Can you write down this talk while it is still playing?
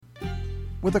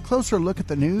with a closer look at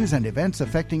the news and events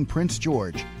affecting Prince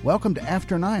George. Welcome to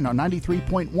After 9 on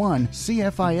 93.1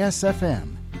 CFIS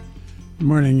FM. Good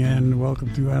morning and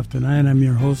welcome to After 9. I'm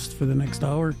your host for the next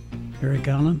hour, Eric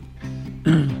Allen.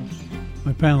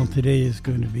 My panel today is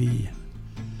going to be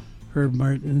Herb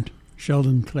Martin,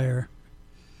 Sheldon Clare,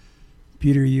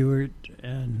 Peter Ewert,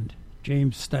 and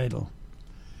James Steidel.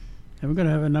 And we're going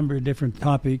to have a number of different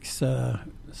topics,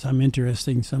 some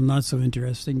interesting, some not so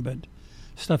interesting, but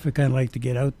stuff we kind of like to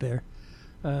get out there.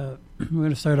 We're going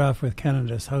to start off with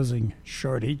Canada's housing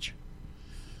shortage.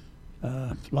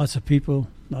 Lots of people,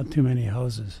 not too many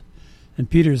houses. And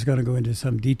Peter's going to go into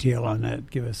some detail on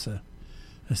that, give us a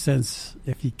sense,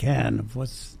 if he can, of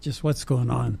what's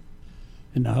going on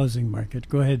in the housing market.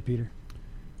 Go ahead, Peter.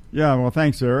 Yeah, well,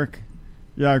 thanks, Eric.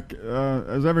 Yeah,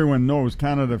 as everyone knows,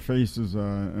 Canada faces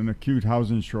an acute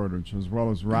housing shortage, as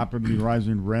well as rapidly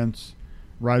rising rents,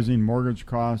 rising mortgage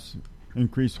costs,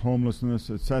 increased homelessness,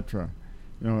 etc.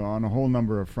 On a whole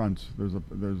number of fronts, there's a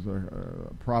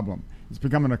problem. It's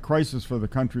becoming a crisis for the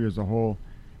country as a whole,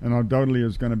 and undoubtedly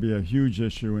is going to be a huge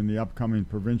issue in the upcoming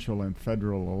provincial and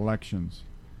federal elections.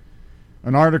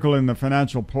 An article in the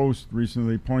Financial Post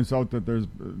recently points out that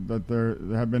there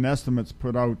have been estimates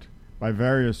put out by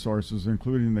various sources,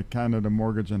 including the Canada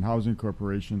Mortgage and Housing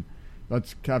Corporation,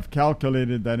 that have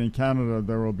calculated that in Canada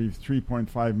there will be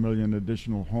 3.5 million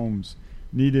additional homes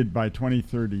needed by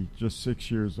 2030, just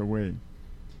 6 years away.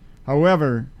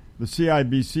 However, the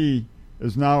CIBC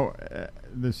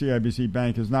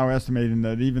Bank is now estimating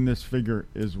that even this figure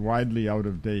is widely out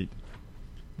of date.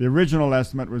 The original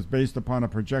estimate was based upon a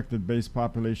projected base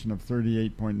population of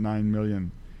 38.9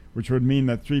 million, which would mean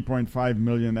that 3.5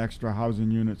 million extra housing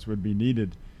units would be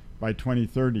needed by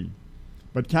 2030.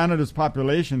 But Canada's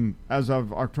population as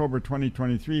of October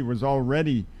 2023 was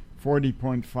already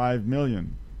 40.5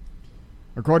 million.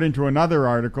 According to another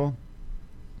article,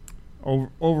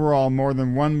 overall more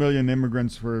than 1 million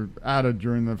immigrants were added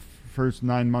during the first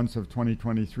 9 months of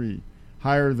 2023,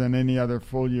 higher than any other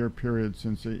full-year period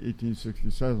since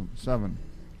 1867.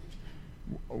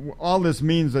 All this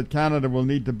means that Canada will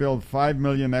need to build 5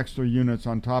 million extra units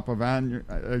on top of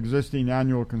existing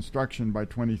annual construction by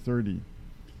 2030.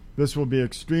 This will be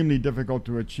extremely difficult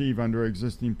to achieve under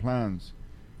existing plans.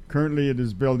 Currently,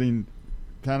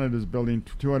 Canada is building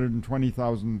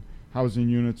 220,000 housing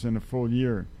units in a full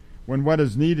year, when what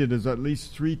is needed is at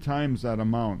least 3 times that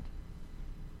amount.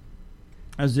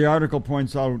 As the article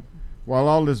points out, while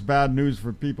all this bad news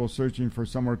for people searching for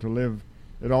somewhere to live,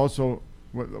 it also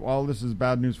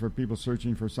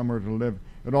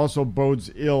bodes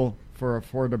ill for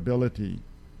affordability.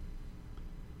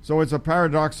 So it's a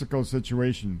paradoxical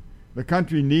situation. The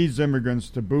country needs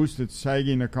immigrants to boost its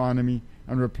sagging economy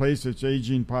and replace its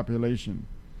aging population,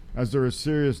 as there are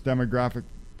serious demographic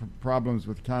problems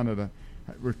with Canada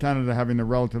having a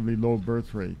relatively low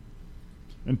birth rate.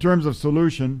 In terms of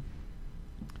solution,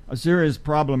 a serious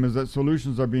problem is that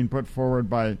solutions are being put forward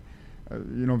by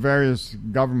various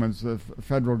governments,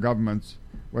 federal governments,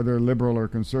 whether liberal or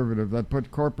conservative, that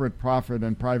put corporate profit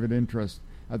and private interest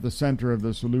at the center of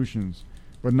the solutions,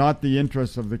 but not the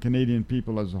interests of the Canadian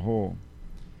people as a whole.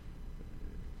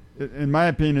 In my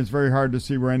opinion, it's very hard to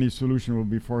see where any solution will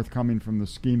be forthcoming from the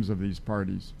schemes of these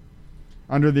parties.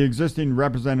 Under the existing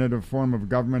representative form of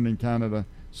government in Canada,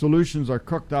 solutions are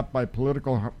cooked up by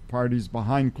political parties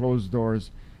behind closed doors,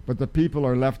 but the people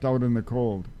are left out in the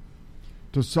cold.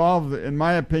 In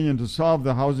my opinion, to solve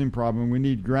the housing problem, we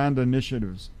need grand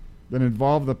initiatives that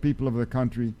involve the people of the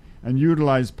country and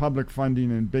utilize public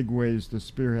funding in big ways to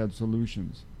spearhead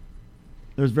solutions.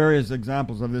 There's various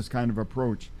examples of this kind of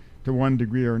approach to one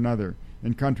degree or another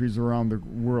in countries around the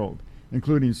world,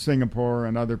 including Singapore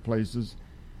and other places,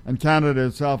 and Canada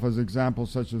itself has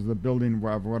examples such as the building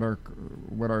of what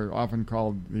are often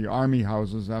called the army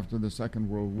houses after the Second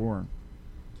World War.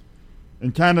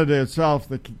 In Canada itself,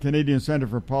 the Canadian Centre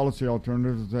for Policy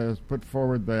Alternatives has put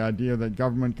forward the idea that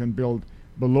government can build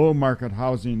below-market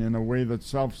housing in a way that's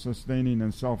self-sustaining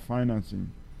and self-financing,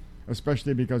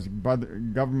 especially because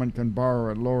government can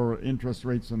borrow at lower interest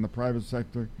rates than the private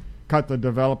sector, cut the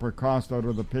developer cost out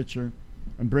of the picture,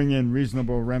 and bring in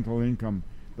reasonable rental income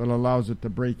that allows it to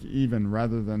break even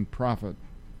rather than profit.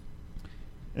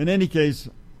 In any case,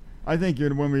 I think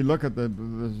when we look at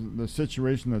the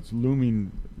situation that's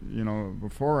looming,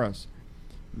 before us,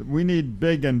 we need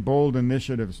big and bold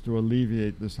initiatives to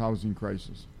alleviate this housing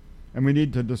crisis, and we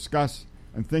need to discuss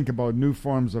and think about new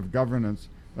forms of governance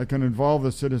that can involve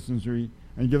the citizenry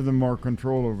and give them more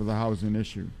control over the housing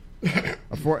issue.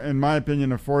 In my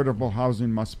opinion, affordable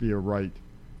housing must be a right.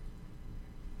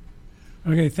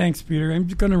 Okay, thanks, Peter. I'm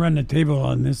just going to run the table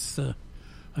on this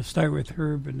I'll start with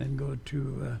Herb and then go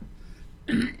to,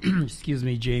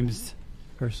 James,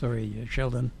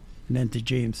 Sheldon, and then to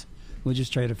James. We'll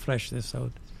just try to flesh this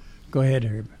out. Go ahead,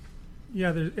 Herb.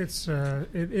 Yeah, it is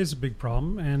a big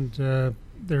problem, and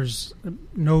there's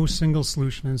no single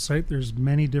solution in sight. There's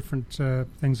many different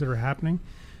things that are happening.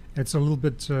 It's a little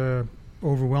bit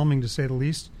overwhelming, to say the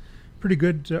least. Pretty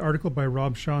good article by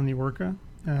Rob Shaw in the Orca.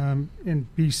 In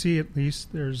BC, at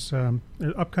least, there's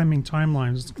upcoming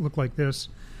timelines look like this.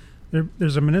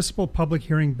 There's a municipal public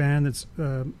hearing ban that's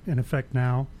in effect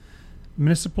now.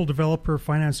 Municipal developer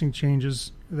financing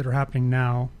changes that are happening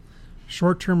now.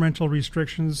 Short-term rental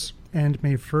restrictions end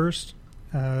May 1st.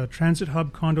 Transit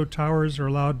hub condo towers are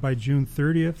allowed by June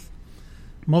 30th.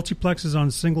 Multiplexes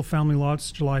on single-family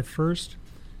lots July 1st.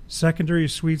 Secondary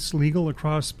suites legal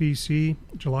across BC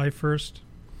July 1st.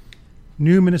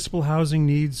 New municipal housing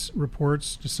needs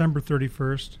reports December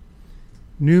 31st.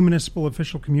 New municipal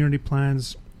official community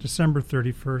plans December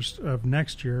 31st of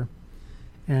next year.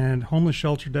 And homeless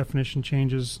shelter definition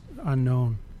changes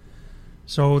unknown.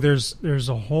 So there's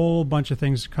a whole bunch of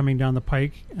things coming down the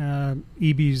pike.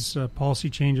 EB's policy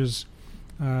changes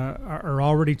are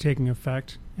already taking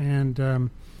effect, and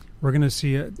we're going to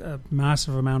see a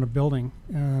massive amount of building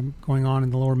going on in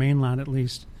the Lower Mainland, at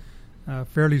least,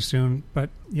 fairly soon. But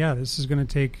yeah, this is going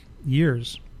to take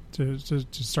years to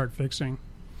start fixing,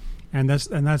 and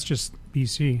that's just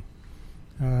BC.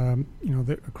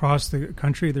 Across the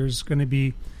country, there's going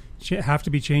to have to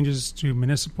be changes to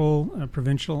municipal,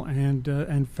 provincial,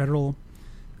 and federal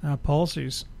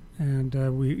policies, and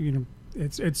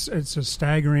it's a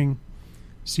staggering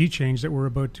sea change that we're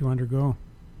about to undergo.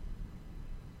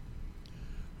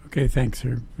 Okay, thanks,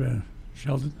 Herb.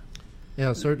 Sheldon?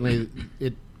 Yeah, certainly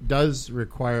it does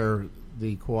require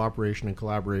the cooperation and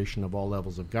collaboration of all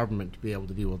levels of government to be able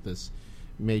to deal with this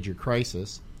major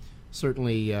crisis.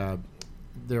 Certainly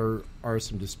there are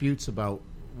some disputes about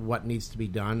what needs to be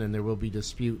done, and there will be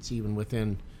disputes even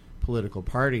within political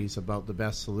parties about the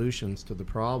best solutions to the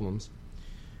problems.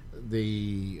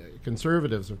 The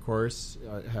Conservatives, of course,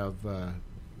 have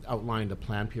outlined a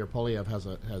plan. Pierre Poilievre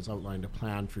has outlined a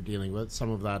plan for dealing with it. Some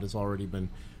of that has already been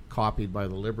copied by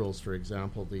the Liberals, for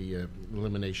example, the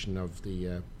elimination of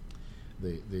the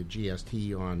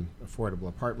GST on affordable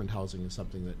apartment housing is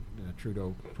something that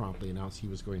Trudeau promptly announced he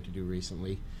was going to do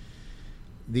recently.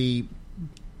 The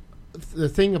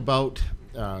thing about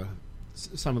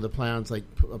some of the plans, like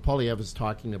Poilievre is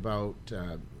talking about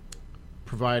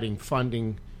providing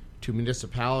funding to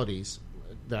municipalities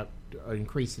that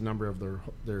increase the number of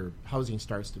their housing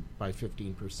starts by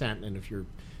 15%, and if you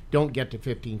don't get to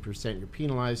 15%, you're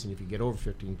penalized, and if you get over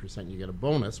 15%, you get a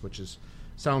bonus, which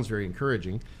sounds very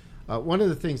encouraging. One of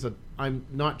the things that I'm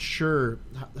not sure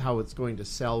how it's going to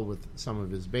sell with some of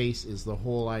his base is the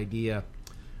whole idea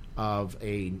of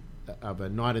a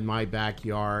not in my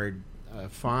backyard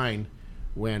fine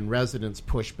when residents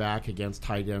push back against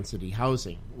high density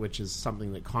housing, which is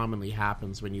something that commonly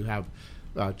happens when you have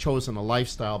chosen a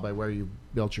lifestyle by where you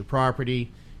built your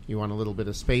property. You want a little bit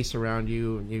of space around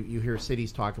you, and you hear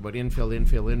cities talk about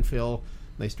infill.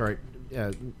 They start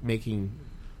making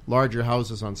larger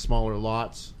houses on smaller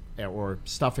lots, or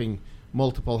stuffing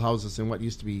multiple houses in what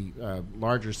used to be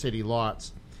larger city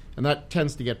lots. And that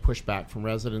tends to get pushback from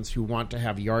residents who want to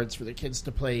have yards for their kids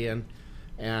to play in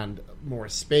and more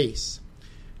space.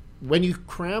 When you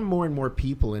cram more and more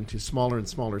people into smaller and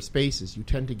smaller spaces, you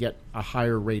tend to get a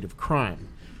higher rate of crime.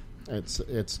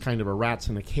 It's kind of a rats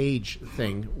in a cage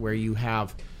thing, where you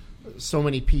have so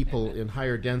many people in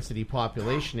higher density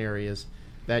population areas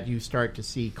that you start to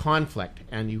see conflict.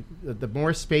 And the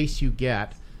more space you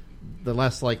get, the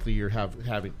less likely you're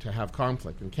having to have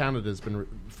conflict. And Canada's been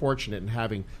fortunate in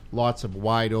having lots of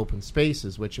wide open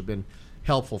spaces, which have been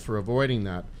helpful for avoiding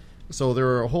that. So there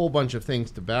are a whole bunch of things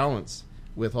to balance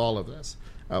with all of this.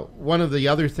 One of the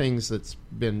other things that's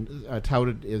been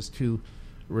touted is to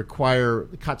require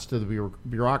cuts to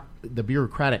the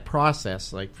bureaucratic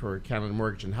process, like for Canada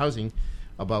Mortgage and Housing,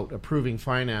 about approving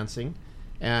financing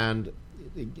and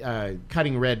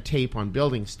cutting red tape on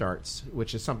building starts,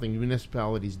 which is something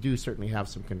municipalities do certainly have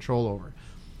some control over.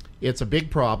 It's a big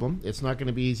problem. It's not going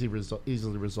to be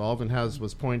easily resolved, and as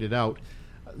was pointed out,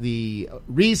 the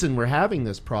reason we're having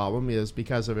this problem is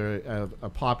because of a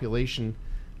population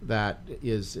that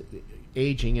is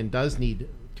aging and does need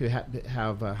to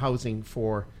have housing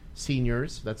for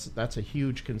seniors. That's a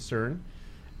huge concern.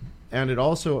 And it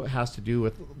also has to do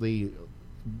with the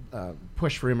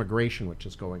push for immigration, which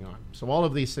is going on. So all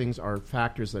of these things are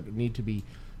factors that need to be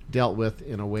dealt with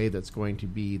in a way that's going to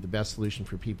be the best solution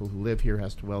for people who live here,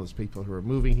 as well as people who are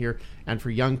moving here, and for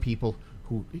young people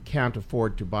who can't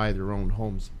afford to buy their own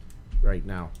homes right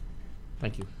now.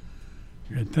 Thank you.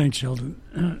 Good. Thanks, Sheldon.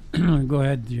 Go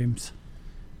ahead, James.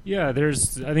 Yeah,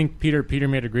 I think Peter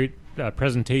made a great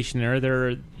presentation there.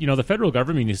 The federal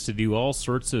government used to do all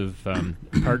sorts of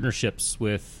partnerships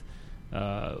with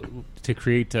to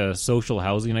create social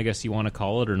housing, I guess you want to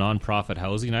call it, or nonprofit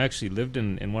housing. I actually lived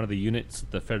in one of the units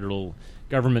the federal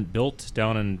government built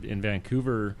down in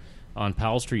Vancouver on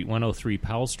Powell Street, 103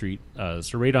 Powell Street,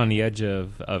 so right on the edge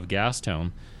of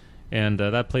Gastown. And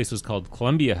that place was called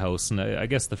Columbia House, and I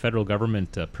guess the federal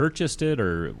government purchased it,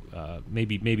 or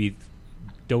maybe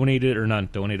donated or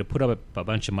not donated, put up a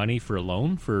bunch of money for a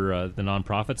loan for the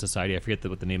nonprofit society. I forget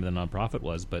what the name of the nonprofit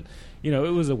was, but it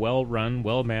was a well-run,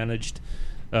 well-managed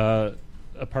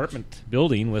apartment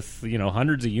building with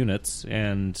hundreds of units,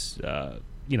 and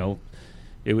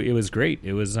it was great.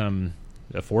 It was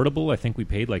affordable. I think we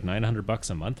paid like $900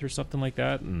 a month or something like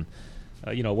that, and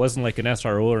it wasn't like an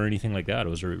SRO or anything like that. It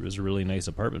was a really nice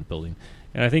apartment building.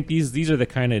 And I think these are the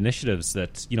kind of initiatives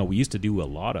that we used to do a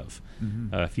lot of.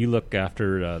 Mm-hmm. If you look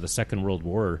after the Second World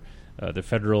War, the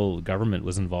federal government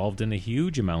was involved in a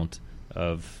huge amount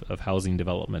of housing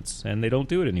developments, and they don't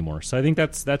do it anymore. So I think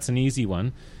that's an easy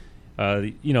one.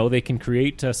 They can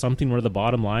create something where the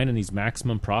bottom line and these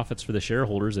maximum profits for the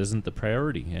shareholders isn't the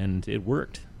priority, and it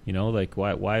worked.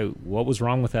 What was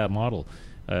wrong with that model?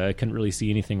 I couldn't really see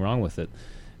anything wrong with it.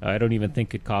 I don't even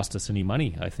think it cost us any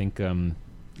money. I think, I'm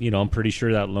pretty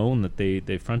sure that loan that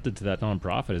they fronted to that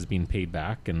nonprofit is being paid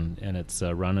back, and it's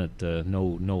run at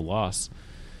no loss.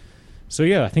 So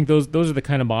yeah, I think those are the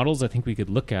kind of models I think we could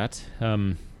look at.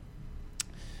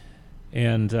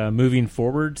 Moving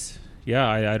forward, yeah,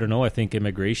 I don't know. I think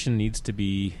immigration needs to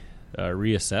be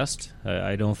reassessed.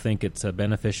 I don't think it's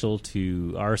beneficial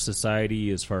to our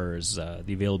society as far as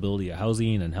the availability of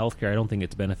housing and healthcare. I don't think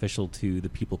it's beneficial to the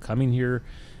people coming here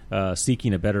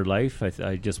seeking a better life.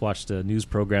 I just watched a news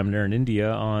program there in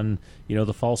India on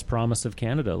the false promise of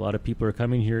Canada. A lot of people are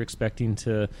coming here expecting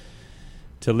to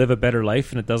live a better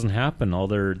life, and it doesn't happen. All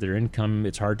their income,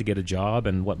 it's hard to get a job,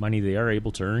 and what money they are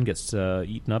able to earn gets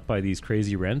eaten up by these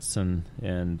crazy rents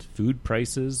and food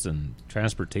prices and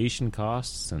transportation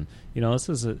costs. And this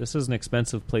is an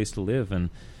expensive place to live, and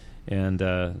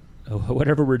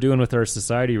whatever we're doing with our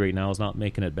society right now is not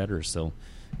making it better. So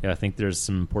yeah, I think there's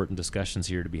some important discussions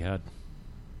here to be had.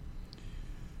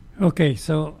 Okay,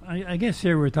 so I guess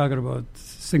here we're talking about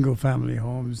single-family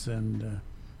homes and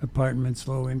apartments,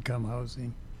 low-income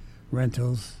housing,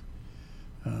 rentals,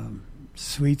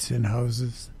 suites in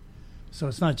houses. So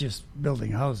it's not just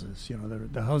building houses.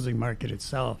 The housing market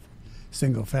itself,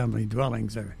 single-family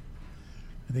dwellings are,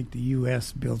 I think the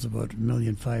U.S. builds about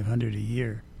 1,500,000 a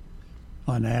year,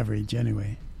 on average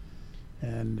anyway.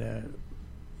 And,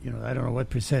 I don't know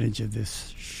what percentage of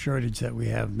this shortage that we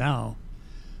have now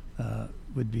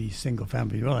would be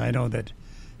single-family dwelling. I know that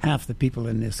half the people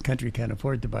in this country can't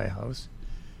afford to buy a house.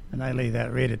 And I lay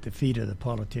that right at the feet of the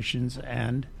politicians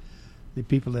and the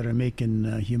people that are making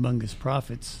humongous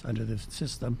profits under the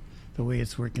system, the way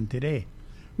it's working today.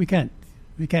 We can't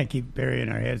keep burying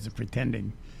our heads and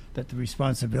pretending that the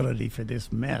responsibility for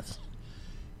this mess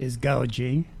is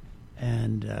gouging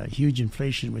and huge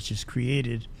inflation, which is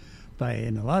created by,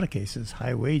 in a lot of cases,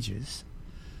 high wages.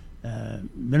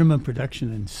 Minimum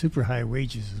production and super high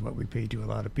wages is what we pay to a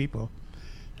lot of people.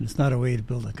 And it's not a way to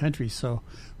build a country. So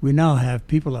we now have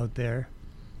people out there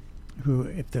who,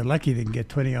 if they're lucky, they can get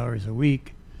 20 hours a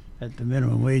week at the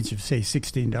minimum wage of, say,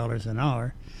 $16 an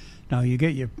hour. Now you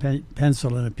get your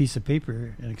pencil and a piece of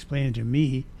paper and explain to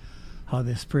me how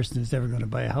this person is ever going to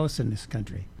buy a house in this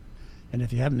country. And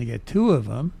if you happen to get two of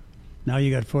them, now you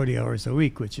got 40 hours a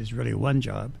week, which is really one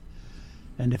job.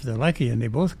 And if they're lucky and they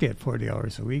both get 40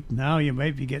 hours a week, now you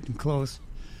might be getting close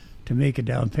to make a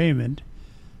down payment.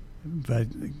 But,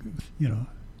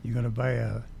 you're going to buy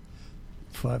a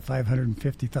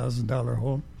 $550,000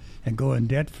 home and go in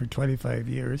debt for 25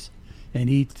 years and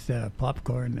eat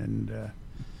popcorn and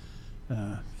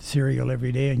cereal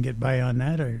every day and get by on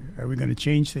that? Or are we going to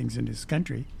change things in this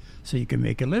country so you can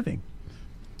make a living?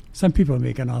 Some people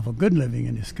make an awful good living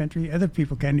in this country. Other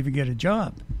people can't even get a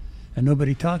job, and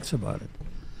nobody talks about it.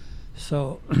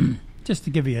 So just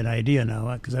to give you an idea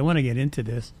now, because I want to get into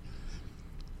this,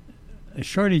 a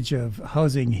shortage of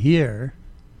housing here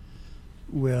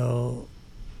will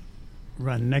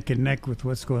run neck and neck with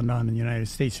what's going on in the United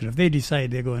States. And if they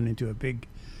decide they're going into a big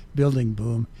building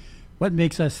boom, what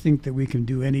makes us think that we can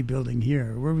do any building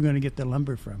here? Where are we going to get the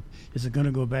lumber from? Is it going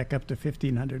to go back up to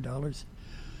 $1,500,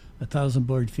 1,000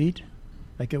 board feet,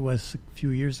 like it was a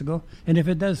few years ago? And if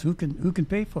it does, who can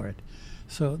pay for it?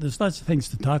 So there's lots of things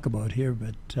to talk about here,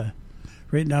 but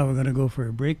right now we're going to go for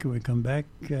a break. When we come back,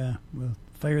 we'll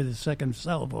fire the second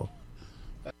salvo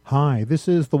Hi, this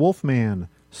is The Wolfman.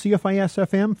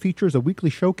 CFIS-FM features a weekly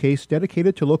showcase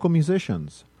dedicated to local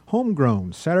musicians.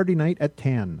 Homegrown, Saturday night at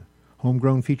 10.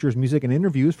 Homegrown features music and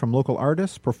interviews from local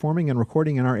artists performing and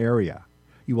recording in our area.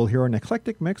 You will hear an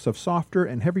eclectic mix of softer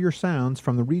and heavier sounds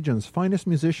from the region's finest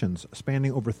musicians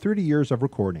spanning over 30 years of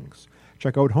recordings.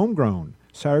 Check out Homegrown,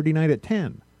 Saturday night at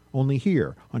 10, only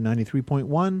here on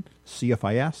 93.1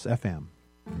 CFIS-FM.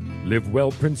 Live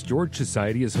Well Prince George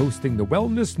Society is hosting the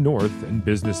Wellness North and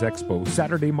Business Expo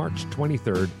Saturday, March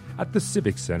 23rd at the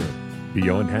Civic Center. Be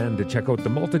on hand to check out the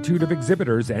multitude of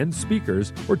exhibitors and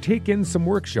speakers or take in some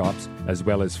workshops, as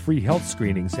well as free health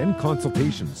screenings and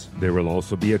consultations. There will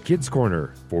also be a kids'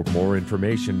 corner. For more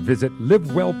information, visit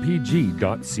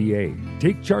livewellpg.ca.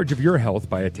 Take charge of your health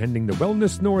by attending the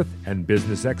Wellness North and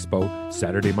Business Expo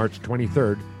Saturday, March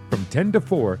 23rd from 10 to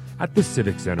 4 at the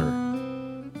Civic Center.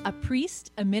 A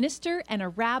priest, a minister, and a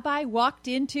rabbi walked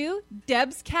into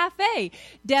Deb's Cafe.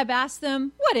 Deb asked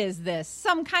them, "What is this?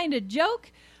 Some kind of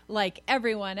joke?" Like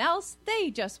everyone else, they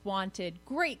just wanted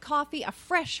great coffee, a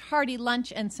fresh, hearty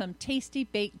lunch, and some tasty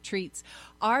baked treats.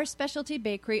 Our specialty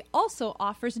bakery also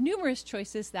offers numerous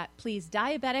choices that please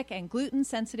diabetic and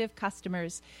gluten-sensitive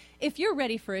customers. If you're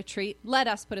ready for a treat, let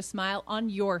us put a smile on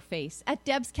your face at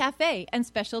Deb's Cafe and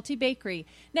Specialty Bakery,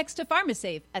 next to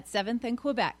Pharmasave at 7th and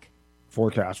Quebec.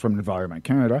 Forecast from Environment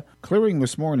Canada. Clearing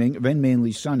this morning, then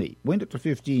mainly sunny. Wind up to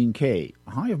 15 km.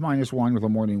 A high of -1 with a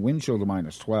morning wind chill to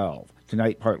 -12.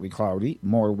 Tonight, partly cloudy.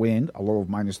 More wind. A low of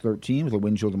 -13 with a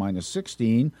wind chill to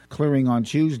 -16. Clearing on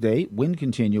Tuesday. Wind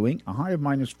continuing. A high of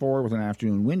 -4 with an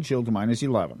afternoon wind chill to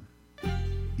 -11.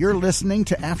 You're listening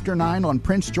to After 9 on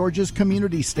Prince George's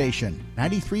Community Station,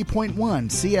 93.1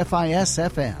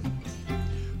 CFIS-FM.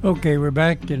 Okay, we're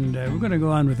back, and we're going to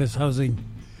go on with this housing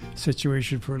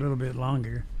situation for a little bit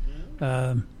longer,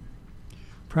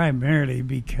 primarily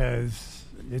because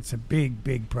it's a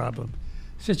big problem.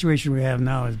 The situation we have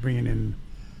now is bringing in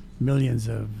millions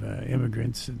of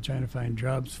immigrants and trying to find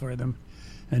jobs for them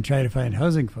and trying to find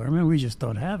housing for them, and we just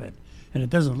don't have it. And it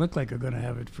doesn't look like we're going to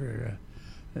have it for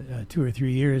 2 or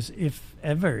 3 years, if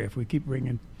ever, if we keep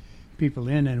bringing people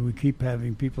in and we keep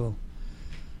having people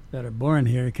that are born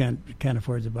here can't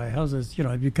afford to buy houses. You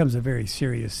know, it becomes a very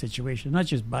serious situation, not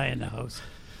just buying a house,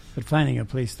 but finding a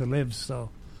place to live. So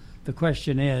the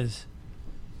question is,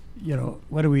 you know,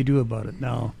 what do we do about it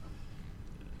now?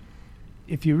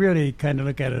 If you really kind of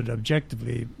look at it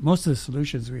objectively, most of the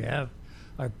solutions we have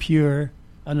are pure,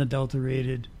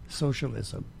 unadulterated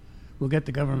socialism. We'll get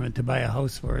the government to buy a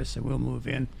house for us and we'll move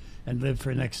in and live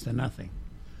for next to nothing.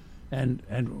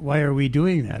 And why are we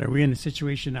doing that? Are we in a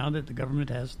situation now that the government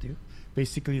has to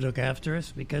basically look after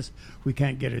us because we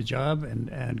can't get a job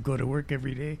and go to work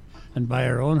every day and buy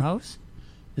our own house?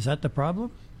 Is that the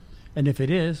problem? And if it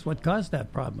is, what caused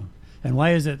that problem? And why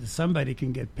is it that somebody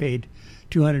can get paid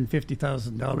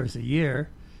 $250,000 a year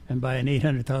and buy an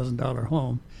 $800,000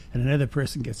 home, and another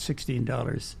person gets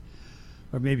 $16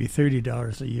 or maybe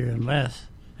 $30 a year and less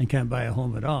and can't buy a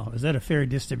home at all? Is that a fair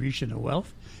distribution of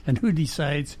wealth? And who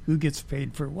decides who gets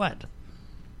paid for what?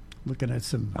 Looking at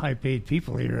some high-paid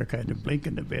people here are kind of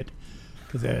blinking a bit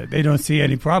because they don't see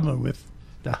any problem with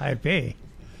the high pay.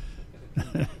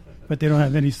 But they don't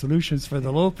have any solutions for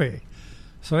the low pay.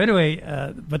 So anyway,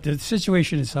 but the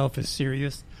situation itself is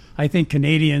serious. I think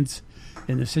Canadians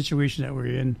in the situation that we're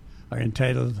in are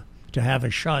entitled to have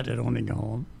a shot at owning a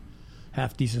home,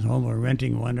 half-decent home, or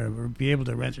renting one, or be able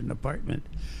to rent an apartment.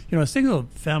 You know, a single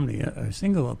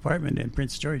apartment in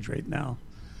Prince George right now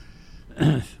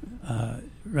can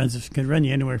run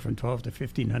you anywhere from $1,200 to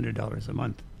 $1,500 a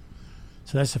month.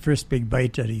 So that's the first big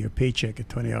bite out of your paycheck at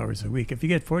 20 hours a week. If you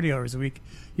get 40 hours a week,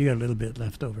 you got a little bit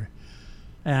left over.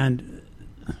 And,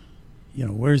 you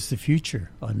know, where's the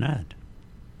future on that?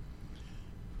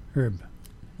 Herb.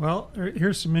 Well,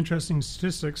 here's some interesting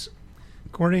statistics.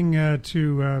 According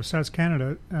to Stats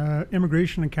Canada,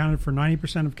 immigration accounted for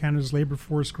 90% of Canada's labour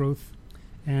force growth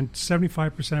and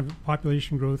 75% of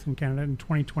population growth in Canada in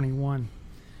 2021.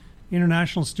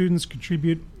 International students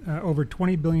contribute over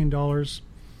 $20 billion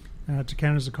to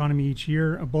Canada's economy each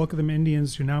year, a bulk of them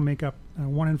Indians, who now make up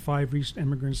 1 in 5 recent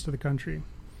immigrants to the country.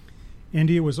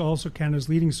 India was also Canada's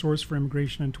leading source for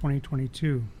immigration in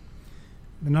 2022.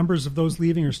 The numbers of those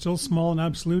leaving are still small in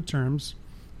absolute terms,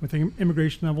 with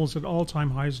immigration levels at all-time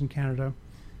highs in Canada.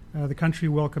 The country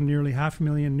welcomed nearly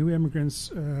 500,000 new immigrants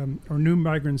or new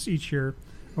migrants each year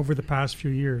over the past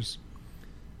few years.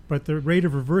 But the rate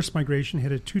of reverse migration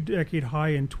hit a 2-decade high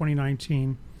in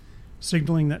 2019,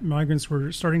 signaling that migrants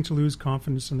were starting to lose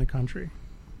confidence in the country.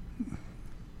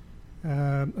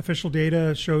 Official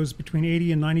data shows between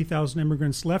 80 and 90,000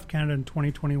 immigrants left Canada in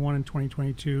 2021 and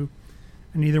 2022,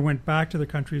 and either went back to their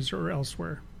countries or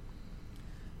elsewhere.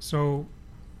 So,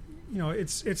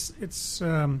 it's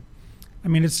I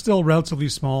mean, it's still relatively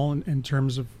small in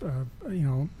terms of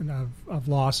of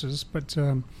losses, but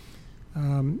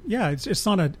it's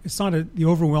not the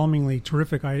overwhelmingly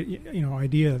terrific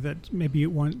idea that maybe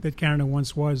that Canada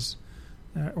once was,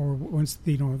 or once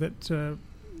that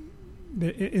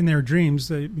in their dreams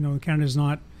that Canada's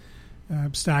not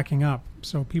stacking up,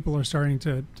 so people are starting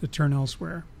to turn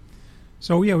elsewhere.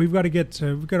 So yeah, we've got to get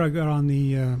on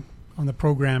the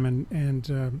program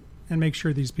and make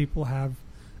sure these people have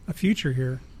a future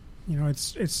here.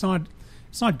 It's not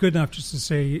good enough just to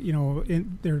say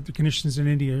the conditions in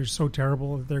India are so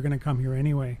terrible that they're going to come here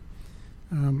anyway.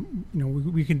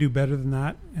 We can do better than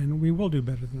that, and we will do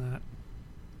better than that.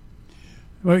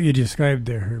 What you described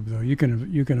there, Herb, though, you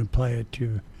can apply it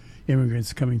to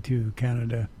immigrants coming to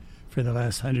Canada for the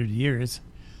last 100 years.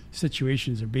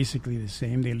 Situations are basically the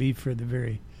same. They leave for the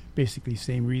very basically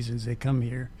same reasons they come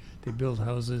here. They build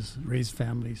houses, raise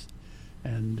families,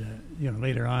 and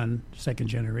later on, second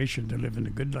generation, they're living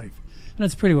a good life. And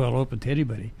that's pretty well open to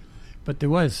anybody. But there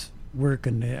was work,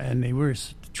 and they were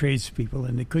tradespeople,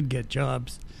 and they could get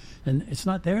jobs, and it's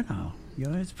not there now.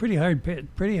 It's pretty hard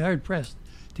pressed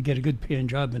to get a good paying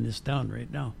job in this town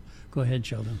right now. Go ahead,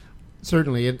 Sheldon.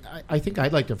 Certainly, and I think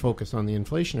I'd like to focus on the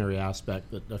inflationary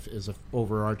aspect that is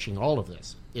overarching all of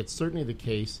this. It's certainly the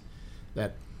case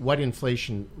that what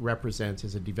inflation represents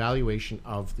is a devaluation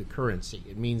of the currency.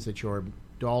 It means that your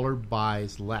dollar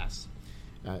buys less.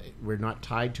 We're not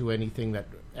tied to anything that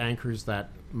anchors that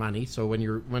money, so when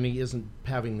your money isn't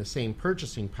having the same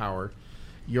purchasing power,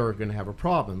 you're going to have a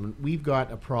problem. We've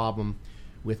got a problem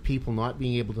with people not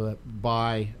being able to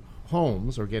buy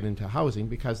homes or get into housing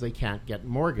because they can't get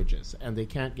mortgages, and they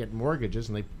can't get mortgages,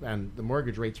 and the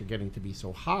mortgage rates are getting to be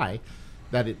so high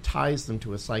that it ties them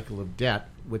to a cycle of debt,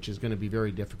 which is going to be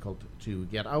very difficult to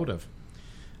get out of.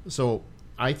 So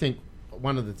I think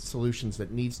one of the solutions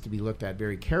that needs to be looked at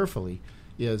very carefully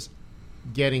is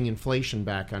getting inflation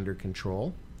back under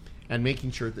control and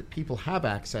making sure that people have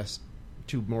access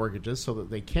to mortgages so that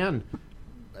they can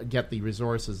get the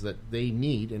resources that they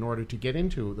need in order to get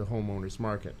into the homeowners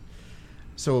market.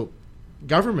 So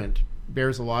government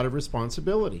bears a lot of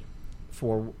responsibility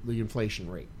for the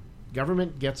inflation rate.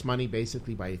 Government gets money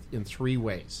basically in three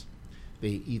ways.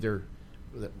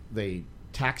 They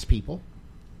tax people,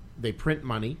 they print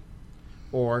money,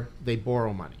 or they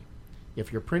borrow money.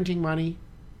 If you're printing money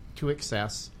to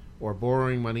excess or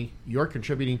borrowing money, you're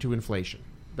contributing to inflation.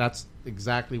 That's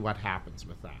exactly what happens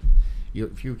with that.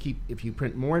 If you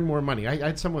print more and more money, I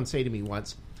had someone say to me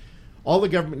once, all the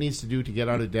government needs to do to get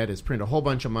out of debt is print a whole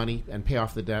bunch of money and pay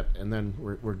off the debt, and then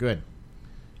we're good.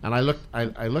 And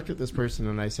I looked at this person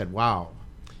and I said, wow,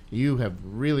 you have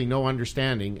really no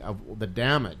understanding of the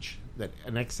damage that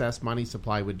an excess money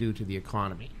supply would do to the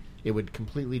economy. It would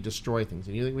completely destroy things.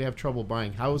 And you think we have trouble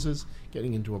buying houses,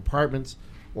 getting into apartments,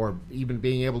 or even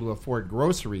being able to afford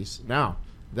groceries? Now,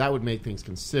 that would make things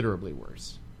considerably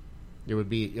worse. It would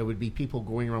be people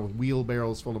going around with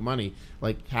wheelbarrows full of money,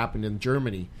 like happened in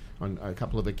Germany on a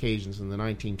couple of occasions in the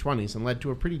 1920s, and led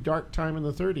to a pretty dark time in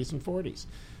the 30s and 40s.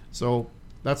 So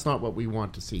that's not what we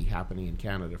want to see happening in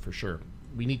Canada for sure.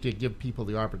 We need to give people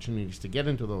the opportunities to get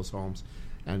into those homes,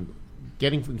 and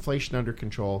getting inflation under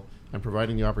control and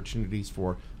providing the opportunities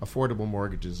for affordable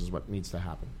mortgages is what needs to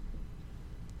happen.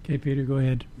 Okay, Peter, go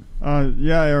ahead.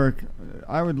 Yeah, Eric,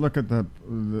 I would look at the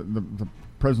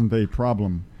present-day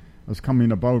problem as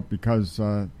coming about because,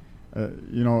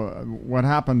 what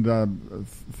happened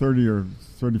 30 or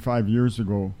 35 years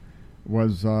ago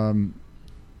was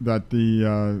that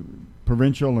the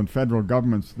provincial and federal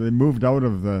governments, they moved out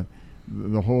of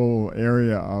the whole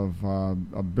area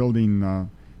of building,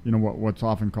 what's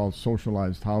often called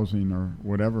socialized housing or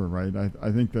whatever, right?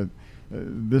 I think that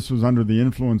this was under the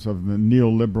influence of the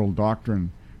neoliberal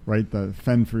doctrine, right? The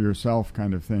fend for yourself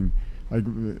kind of thing.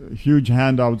 Like huge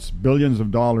handouts, billions of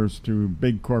dollars to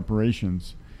big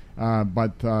corporations,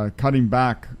 but cutting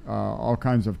back all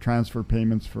kinds of transfer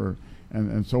payments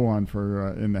and so on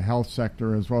for in the health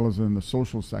sector as well as in the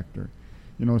social sector.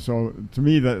 So to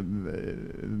me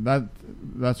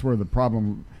that's where the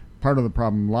problem, part of the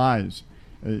problem lies.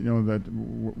 That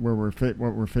where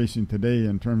what we're facing today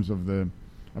in terms of the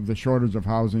shortage of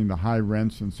housing, the high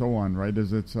rents, and so on, right?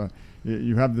 Is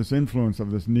you have this influence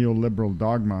of this neoliberal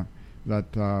dogma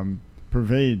that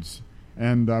pervades,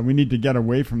 and we need to get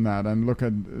away from that and look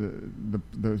at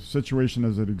the situation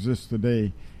as it exists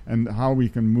today and how we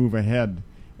can move ahead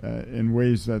in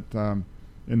ways that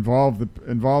involve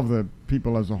the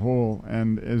people as a whole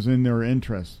and is in their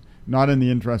interest, not in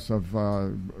the interests of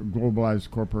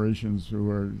globalized corporations who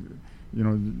are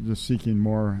just seeking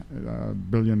more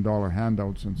billion-dollar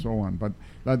handouts and so on. But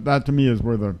that to me is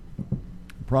where the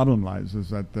problem lies, is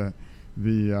that the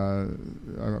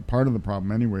part of the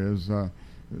problem anyway is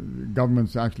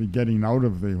government's actually getting out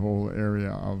of the whole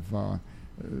area of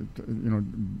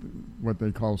what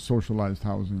they call socialized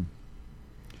housing.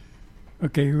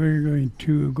 Okay, we're going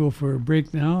to go for a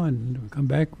break now, and we'll come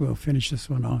back. We'll finish this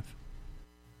one off.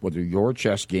 Whether your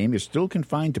chess game is still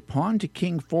confined to Pawn to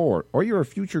King 4 or you're a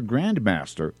future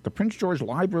Grandmaster, the Prince George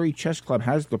Library Chess Club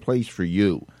has the place for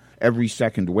you. Every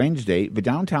second Wednesday, the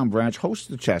downtown branch hosts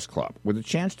the chess club with a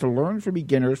chance to learn for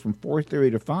beginners from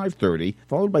 4:30 to 5:30,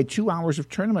 followed by 2 hours of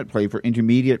tournament play for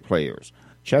intermediate players.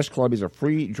 Chess Club is a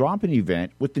free drop-in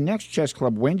event with the next Chess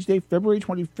Club Wednesday, February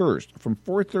 21st from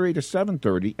 4:30 to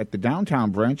 7:30 at the downtown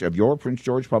branch of your Prince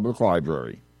George Public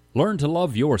Library. Learn to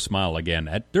love your smile again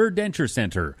at Durr Denture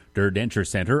Center. Durr Denture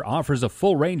Center offers a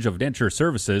full range of denture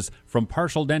services, from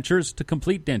partial dentures to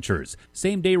complete dentures.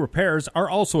 Same-day repairs are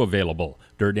also available.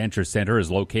 Durr Denture Center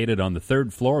is located on the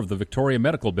 3rd floor of the Victoria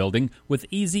Medical Building with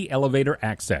easy elevator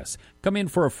access. Come in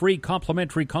for a free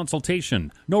complimentary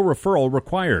consultation. No referral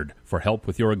required. For help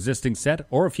with your existing set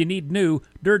or if you need new,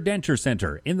 Durr Denture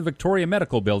Center in the Victoria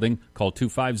Medical Building. Call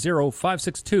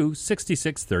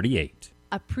 250-562-6638.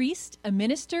 A priest, a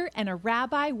minister, and a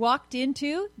rabbi walked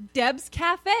into Deb's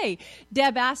Cafe.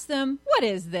 Deb asked them, "What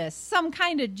is this? Some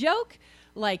kind of joke?"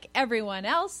 Like everyone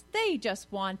else, they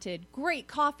just wanted great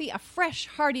coffee, a fresh,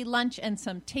 hearty lunch, and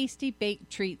some tasty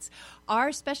baked treats.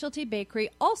 Our specialty bakery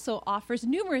also offers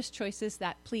numerous choices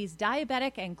that please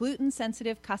diabetic and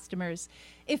gluten-sensitive customers.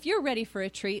 If you're ready for a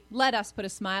treat, let us put a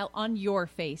smile on your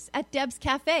face at Deb's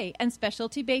Cafe and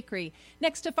Specialty Bakery,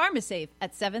 next to PharmaSave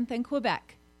at 7th and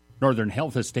Quebec. Northern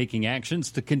Health is taking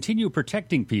actions to continue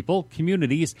protecting people,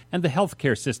 communities, and the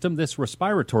healthcare system this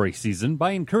respiratory season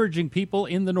by encouraging people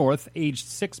in the North aged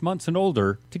 6 months and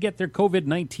older to get their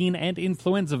COVID-19 and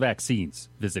influenza vaccines.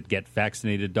 Visit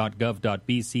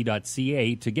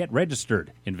getvaccinated.gov.bc.ca to get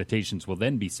registered. Invitations will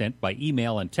then be sent by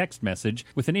email and text message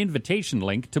with an invitation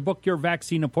link to book your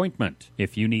vaccine appointment.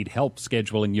 If you need help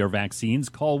scheduling your vaccines,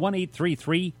 call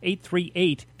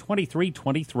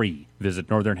 1-833-838-2323. Visit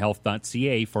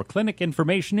northernhealth.ca for clinic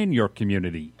information in your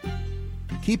community.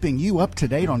 Keeping you up to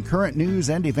date on current news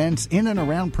and events in and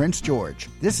around Prince George.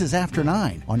 This is After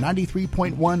 9 on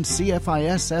 93.1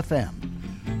 CFIS FM.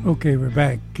 Okay, we're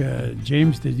back.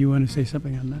 James, did you want to say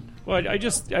something on that? Well, I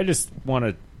just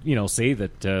want to say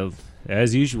that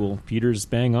as usual, Peter's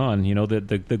bang on.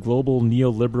 The global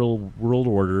neoliberal world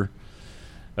order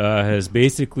has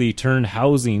basically turned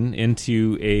housing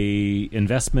into a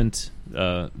investment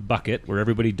bucket where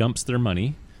everybody dumps their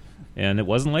money, and it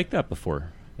wasn't like that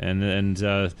before. And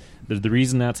the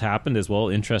reason that's happened is, well,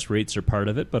 interest rates are part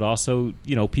of it, but also,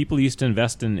 people used to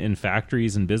invest in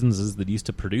factories and businesses that used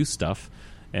to produce stuff,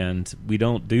 and we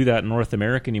don't do that in North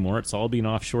America anymore. It's all being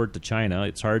offshored to China.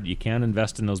 It's hard. You can't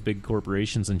invest in those big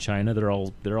corporations in China.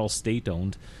 They're all state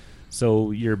owned.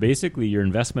 So your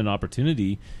investment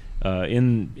opportunity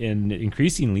in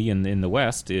increasingly in the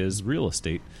West is real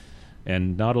estate.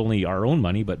 And not only our own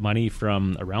money, but money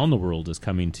from around the world is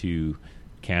coming to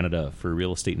Canada for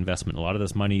real estate investment. A lot of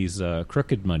this money is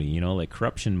crooked money, like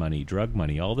corruption money, drug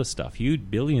money, all this stuff.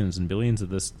 Huge billions and billions of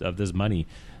this money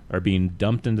are being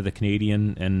dumped into the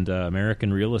Canadian and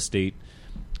American real estate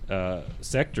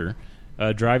sector,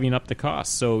 driving up the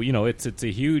costs. So it's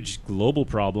a huge global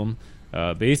problem.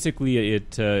 Basically,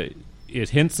 it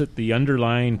hints at the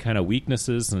underlying kind of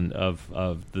weaknesses of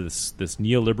this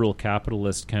neoliberal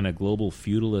capitalist kind of global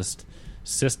feudalist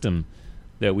system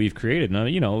that we've created. Now,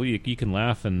 you can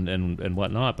laugh and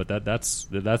whatnot, but that's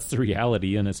the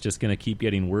reality, and it's just going to keep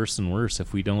getting worse and worse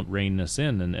if we don't rein this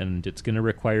in, and it's going to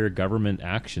require government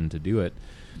action to do it,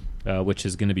 which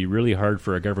is going to be really hard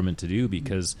for a government to do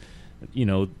because,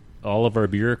 all of our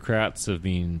bureaucrats have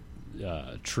been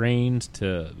trained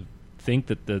to think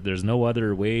that there's no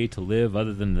other way to live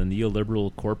other than the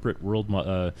neoliberal corporate world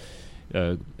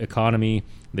economy.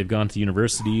 They've gone to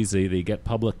universities. They get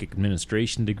public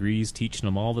administration degrees, teaching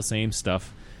them all the same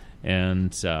stuff.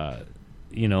 And, the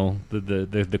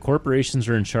corporations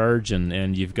are in charge,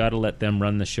 and you've got to let them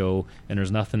run the show. And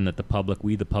there's nothing that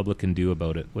we the public can do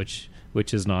about it, which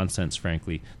is nonsense,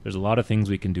 frankly. There's a lot of things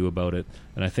we can do about it.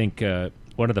 And I think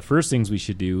one of the first things we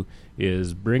should do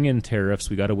is bring in tariffs.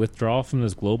 We got to withdraw from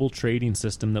this global trading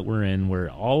system that we're in,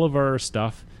 where all of our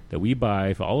stuff that we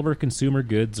buy, all of our consumer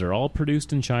goods are all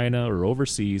produced in China or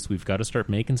overseas. We've got to start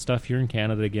making stuff here in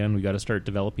Canada again. We got to start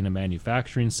developing a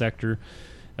manufacturing sector.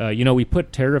 We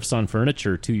put tariffs on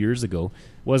furniture 2 years ago.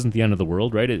 It wasn't the end of the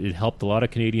world, right? It helped a lot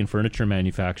of Canadian furniture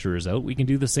manufacturers out. We can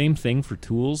do the same thing for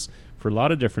tools, for a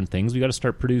lot of different things. We got to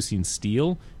start producing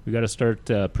steel. We got to start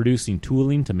producing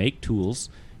tooling to make tools.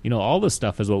 All this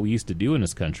stuff is what we used to do in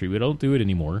this country. We don't do it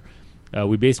anymore.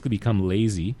 We basically become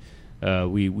lazy.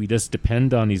 We just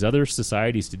depend on these other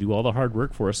societies to do all the hard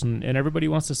work for us, and everybody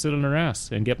wants to sit on their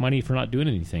ass and get money for not doing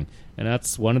anything. And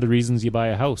that's one of the reasons you buy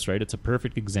a house, right? It's a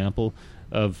perfect example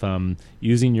of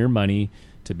using your money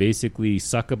to basically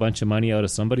suck a bunch of money out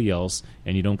of somebody else,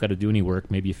 and you don't got to do any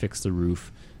work. Maybe you fix the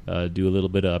roof, do a little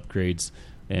bit of upgrades,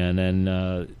 and then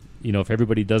if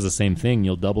everybody does the same thing,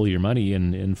 you'll double your money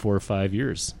in 4 or 5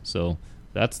 years. So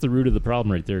that's the root of the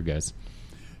problem right there, guys.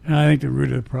 And I think the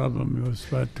root of the problem was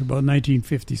about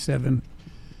 1957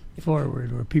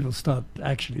 forward, where people stopped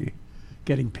actually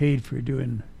getting paid for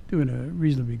doing a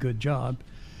reasonably good job,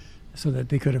 so that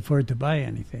they could afford to buy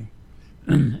anything.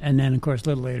 And then, of course, a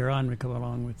little later on, we come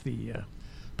along with the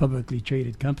publicly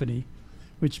traded company,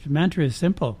 which mantra is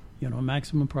simple: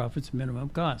 maximum profits, minimum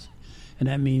cost, and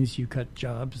that means you cut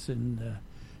jobs and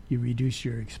you reduce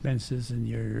your expenses and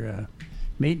your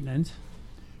maintenance.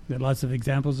 There are lots of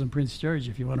examples in Prince George.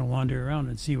 If you want to wander around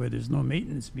and see where there's no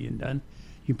maintenance being done,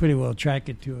 you pretty well track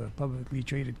it to a publicly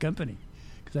traded company,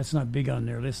 because that's not big on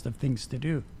their list of things to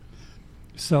do.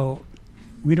 So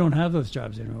we don't have those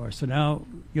jobs anymore. So now,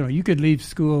 you could leave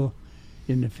school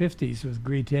in the 50s with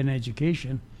grade 10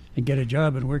 education and get a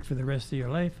job and work for the rest of your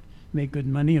life, make good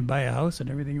money and buy a house, and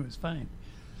everything was fine.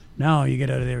 Now you get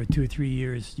out of there with 2 or 3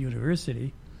 years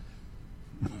university,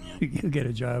 you get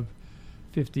a job,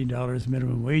 $15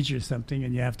 minimum wage or something,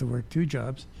 and you have to work 2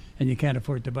 jobs, and you can't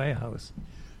afford to buy a house.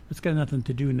 It's got nothing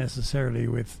to do necessarily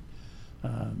with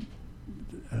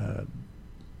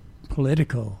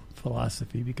political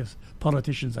philosophy, because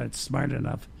politicians aren't smart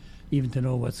enough even to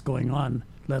know what's going on,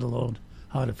 let alone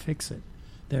how to fix it.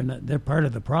 They're part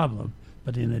of the problem,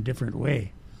 but in a different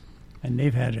way. And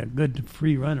they've had a good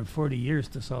free run of 40 years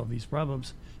to solve these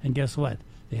problems, and guess what?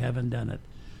 They haven't done it.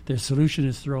 Their solution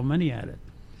is throw money at it.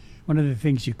 One of the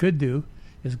things you could do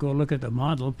is go look at the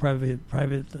model.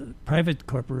 Private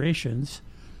corporations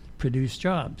produce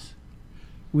jobs.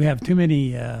 We have too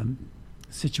many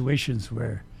situations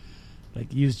where,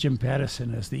 like, use Jim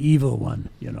Pattison as the evil one,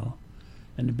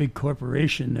 and the big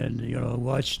corporation, and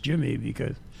watch Jimmy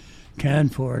because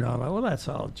Canfor and all that. Well, that's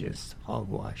all just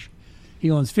hogwash. He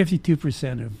owns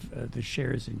 52% of the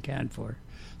shares in Canfor.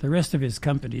 The rest of his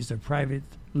companies are private,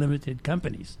 limited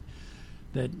companies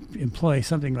that employ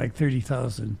something like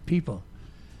 30,000 people.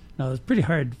 Now, it's pretty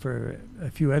hard for a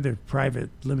few other private,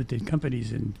 limited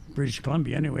companies in British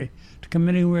Columbia, anyway, to come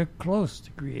anywhere close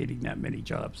to creating that many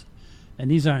jobs.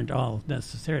 And these aren't all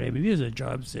necessarily. These are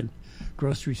jobs in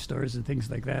grocery stores and things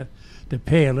like that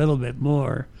pay a little bit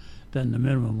more than the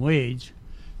minimum wage,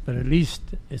 but at least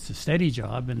it's a steady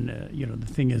job, and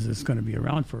the thing is, it's going to be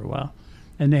around for a while.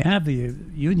 And they have the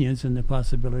unions and the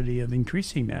possibility of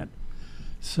increasing that.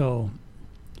 So,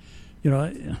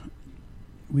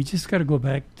 we just got to go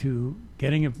back to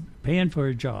paying for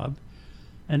a job.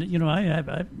 And,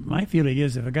 my feeling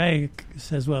is, if a guy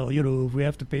says, well, if we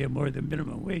have to pay him more than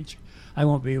minimum wage, I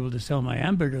won't be able to sell my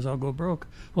hamburgers, I'll go broke.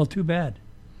 Well, too bad.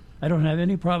 I don't have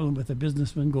any problem with a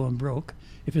businessman going broke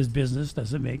if his business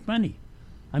doesn't make money.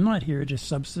 I'm not here to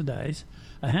subsidize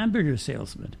a hamburger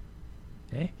salesman.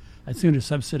 Okay? I'd sooner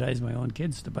subsidize my own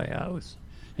kids to buy a house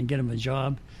and get them a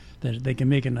job that they can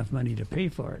make enough money to pay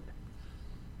for it.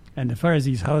 And as far as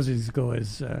these houses go,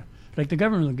 like the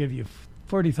government will give you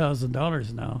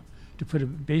 $40,000 now to put a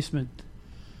basement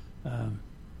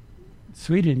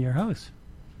suite in your house.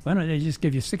 Why don't they just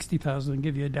give you $60,000 and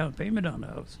give you a down payment on the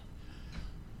house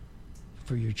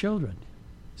for your children?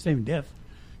 Same diff,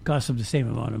 costs them the same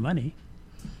amount of money,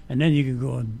 and then you can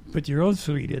go and put your own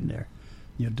suite in there.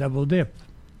 You double dip.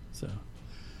 So,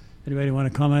 anybody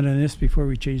want to comment on this before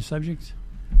we change subjects?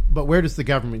 But where does the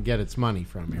government get its money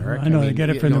from, Eric? I know they get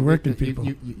it from the working people.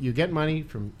 You get money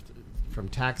from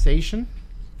taxation,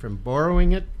 from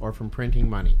borrowing it, or from printing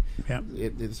money. Yeah.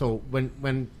 So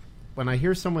when I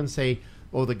hear someone say,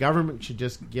 "Oh, the government should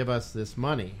just give us this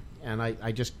money," and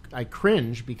I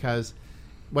cringe, because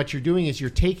what you're doing is you're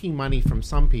taking money from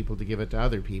some people to give it to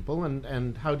other people,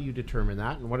 and how do you determine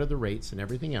that, and what are the rates and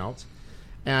everything else,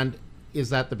 and is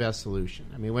that the best solution?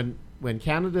 I mean, when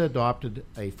Canada adopted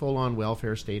a full-on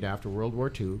welfare state after World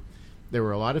War II, there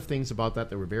were a lot of things about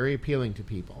that were very appealing to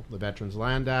people. The Veterans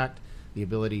Land Act, the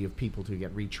ability of people to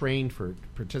get retrained for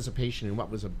participation in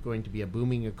what was going to be a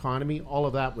booming economy, all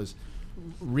of that was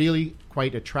really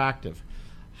quite attractive.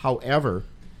 However,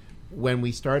 when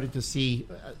we started to see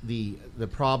the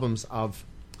problems of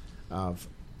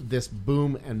this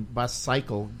boom and bust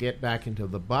cycle get back into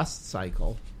the bust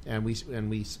cycle, and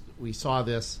we saw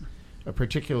this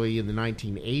particularly in the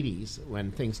 1980s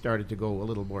when things started to go a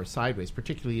little more sideways,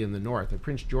 particularly in the north. And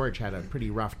Prince George had a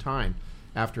pretty rough time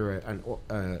after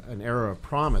an era of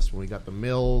promise when we got the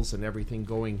mills and everything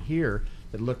going here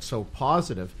that looked so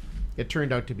positive. It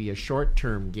turned out to be a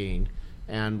short-term gain,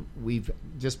 and we've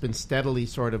just been steadily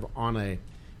sort of on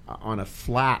a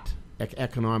flat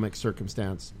economic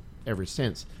circumstance ever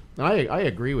since. And I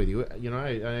agree with you. You know, I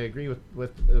agree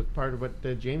with part of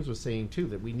what James was saying too,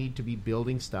 that we need to be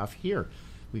building stuff here.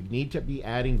 We need to be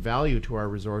adding value to our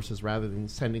resources rather than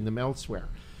sending them elsewhere.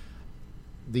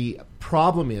 The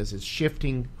problem is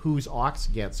shifting whose ox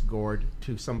gets gored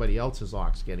to somebody else's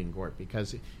ox getting gored.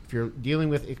 Because if you're dealing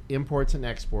with imports and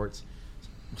exports,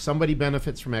 somebody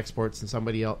benefits from exports and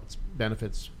somebody else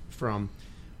benefits from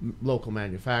local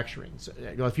manufacturing. So,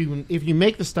 you know, if you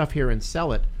make the stuff here and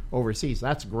sell it overseas,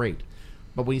 that's great.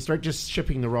 But when you start just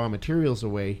shipping the raw materials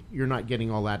away, you're not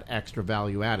getting all that extra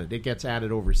value added. It gets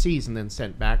added overseas and then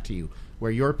sent back to you,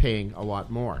 where you're paying a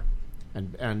lot more,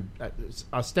 and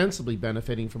ostensibly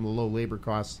benefiting from the low labor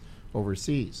costs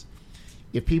overseas.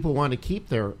 If people want to keep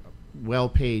their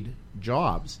well-paid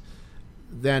jobs,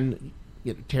 then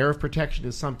tariff protection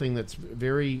is something that's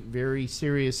very, very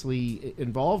seriously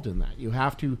involved in that. You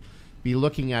have to be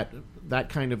looking at that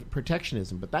kind of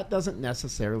protectionism, but that doesn't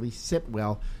necessarily sit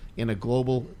well in a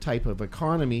global type of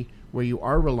economy where you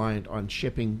are reliant on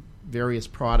shipping various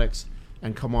products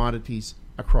and commodities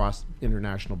across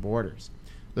international borders.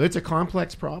 So it's a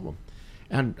complex problem.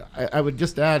 And I would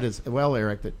just add as well,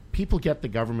 Eric, that people get the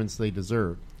governments they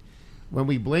deserve. When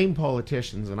we blame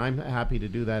politicians, and I'm happy to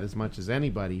do that as much as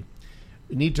anybody,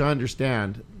 we need to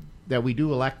understand that we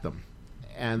do elect them.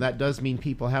 And that does mean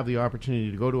people have the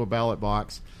opportunity to go to a ballot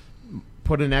box,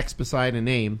 put an X beside a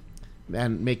name,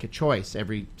 and make a choice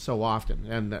every so often.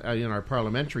 And in our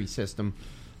parliamentary system,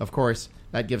 of course,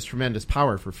 that gives tremendous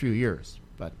power for a few years.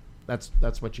 But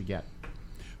that's what you get.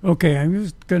 Okay, I'm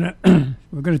just gonna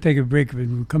we're gonna take a break.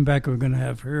 When we come back, we're gonna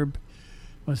have Herb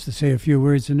wants to say a few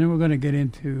words, and then we're gonna get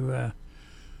into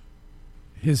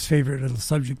his favorite little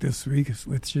subject this week,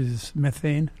 which is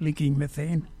methane, leaking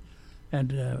methane,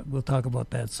 and we'll talk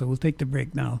about that. So we'll take the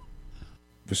break now.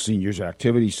 The Seniors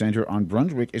Activity Center on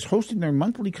Brunswick is hosting their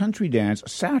monthly country dance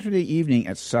Saturday evening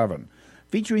at 7.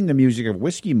 Featuring the music of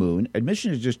Whiskey Moon,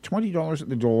 admission is just $20 at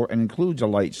the door and includes a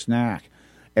light snack.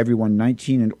 Everyone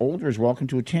 19 and older is welcome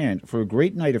to attend for a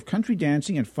great night of country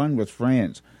dancing and fun with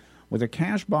friends. With a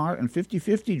cash bar and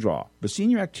 50-50 draw, the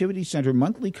Senior Activity Center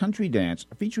monthly country dance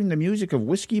featuring the music of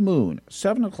Whiskey Moon,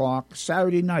 7 o'clock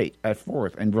Saturday night at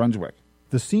 4th and Brunswick.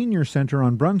 The Senior Center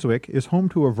on Brunswick is home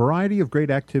to a variety of great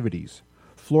activities.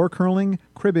 Floor curling,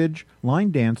 cribbage,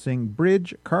 line dancing,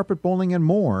 bridge, carpet bowling, and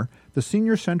more. The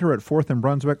Senior Center at 4th and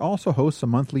Brunswick also hosts a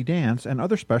monthly dance and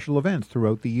other special events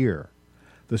throughout the year.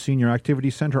 The Senior Activity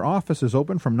Center office is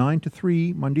open from 9 to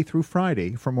 3, Monday through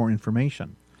Friday, for more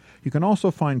information. You can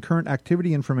also find current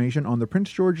activity information on the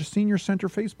Prince George Senior Center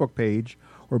Facebook page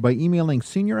or by emailing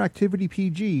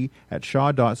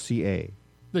senioractivitypg@shaw.ca.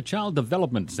 The Child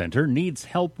Development Center needs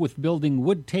help with building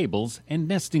wood tables and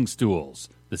nesting stools.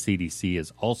 The CDC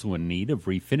is also in need of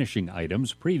refinishing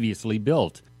items previously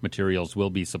built. Materials will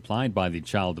be supplied by the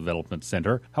Child Development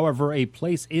Center. However, a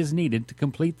place is needed to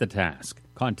complete the task.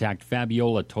 Contact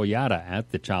Fabiola Toyota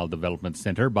at the Child Development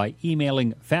Center by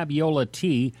emailing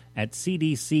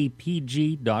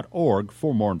fabiolat@cdcpg.org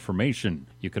for more information.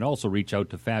 You can also reach out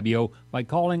to Fabio by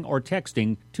calling or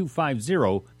texting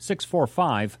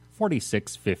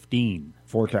 250-645-4615.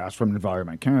 Forecast from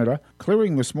Environment Canada.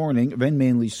 Clearing this morning, then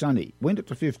mainly sunny. Wind up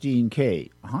to 15 km.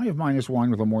 A high of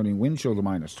 -1 with a morning wind chill to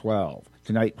 -12.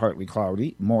 Tonight, partly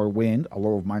cloudy. More wind. A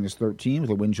low of -13 with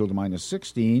a wind chill to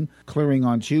 -16. Clearing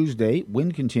on Tuesday.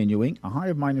 Wind continuing. A high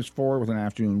of -4 with an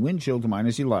afternoon wind chill to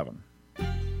 -11.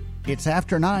 It's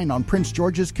after 9 on Prince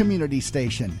George's Community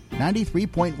Station,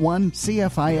 93.1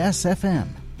 CFIS FM.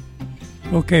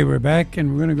 Okay, we're back,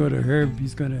 and we're going to go to Herb.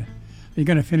 Are you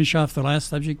going to finish off the last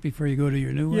subject before you go to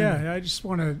your new one? Yeah, I just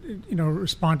want to,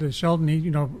 respond to Sheldon,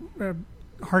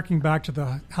 harking back to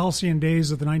the halcyon days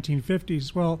of the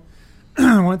 1950s. Well,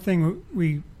 one thing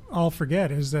we all forget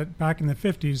is that back in the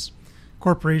 50s,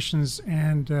 corporations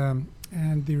and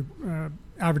the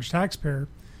average taxpayer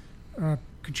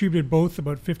contributed both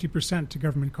about 50% to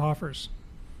government coffers.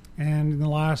 And in the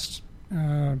last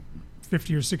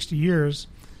 50 or 60 years,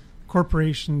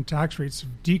 corporation tax rates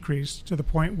have decreased to the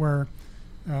point where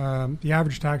the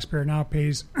average taxpayer now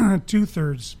pays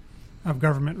 2/3 of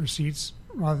government receipts,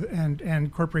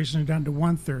 and corporations are down to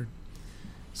 1/3.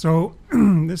 So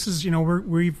this is,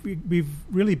 we've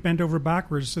really bent over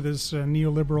backwards to this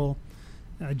neoliberal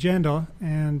agenda,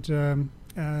 and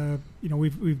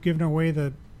we've given away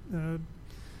the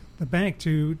bank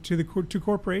to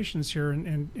corporations here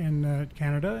in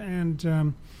Canada.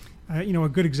 And a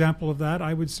good example of that,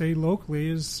 I would say locally,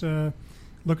 is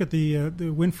look at the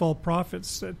windfall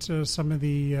profits that some of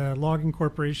the logging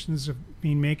corporations have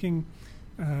been making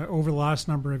over the last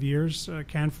number of years.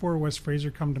 Canfor, West Fraser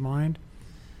come to mind,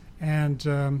 and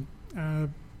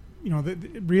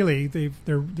really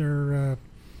they're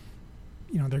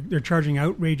charging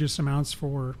outrageous amounts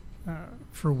for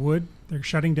wood. They're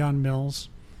shutting down mills,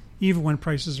 even when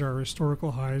prices are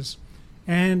historical highs.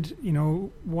 And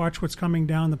watch what's coming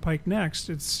down the pike next.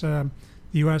 It's the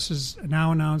U.S. has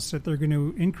now announced that they're going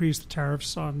to increase the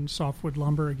tariffs on softwood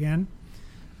lumber again,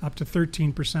 up to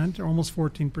 13%, or almost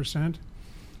 14%.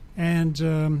 And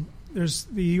the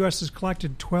U.S. has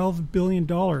collected $12 billion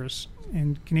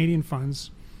in Canadian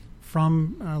funds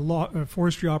from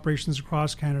forestry operations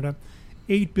across Canada.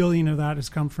 $8 billion of that has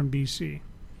come from BC.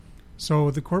 So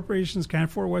the corporations,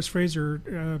 Canfor, West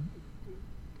Fraser,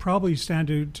 probably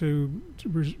stand to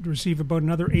receive about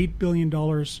another $8 billion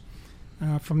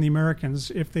from the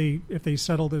Americans if they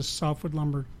settle this softwood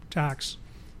lumber tax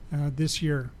this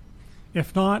year.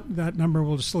 If not, that number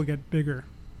will still get bigger.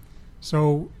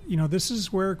 So this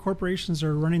is where corporations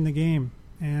are running the game,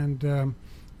 and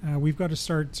we've got to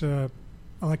start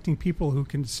electing people who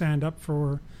can stand up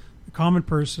for the common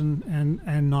person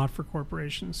and not for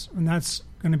corporations, and that's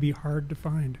going to be hard to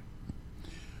find.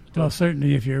 Well,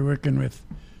 certainly if you're working with,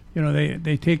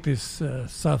 they take this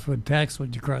softwood tax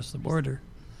when you cross the border,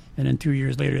 and then 2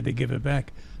 years later they give it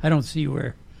back. I don't see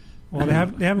where. Well, they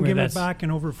haven't given it back in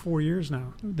over 4 years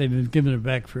now. They've been giving it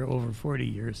back for over 40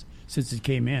 years since it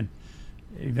came in.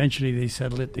 Eventually they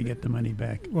settle it, they get the money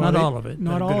back. Well, not all of it.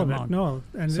 Not all of amount. it, no.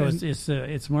 And so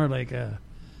it's more like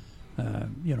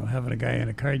having a guy in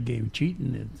a card game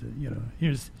cheating.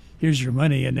 It's, here's your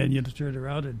money, and then you turn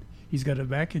around and he's got it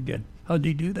back again. How'd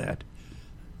he do that?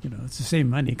 It's the same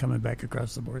money coming back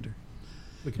across the border.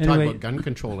 We could talk about gun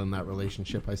control in that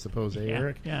relationship, I suppose,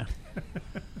 Eric? Yeah.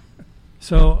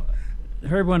 So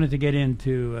Herb wanted to get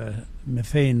into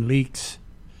methane leaks,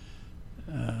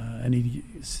 and he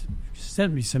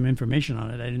sent me some information on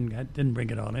it. I didn't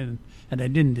bring it all in, and I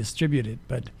didn't distribute it.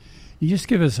 But you just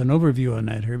give us an overview on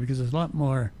that, Herb, because it's a lot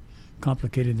more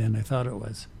complicated than I thought it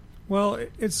was. Well,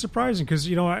 it's surprising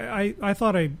because I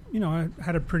thought I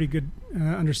had a pretty good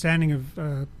understanding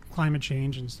of climate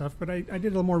change and stuff, but I did a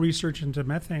little more research into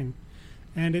methane,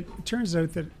 and it turns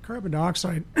out that carbon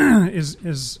dioxide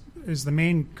is the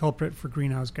main culprit for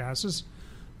greenhouse gases,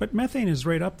 but methane is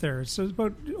right up there. It's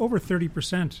about over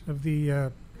 30% of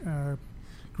the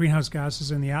greenhouse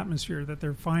gases in the atmosphere that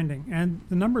they're finding, and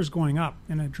the number is going up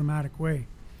in a dramatic way.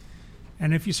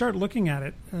 And if you start looking at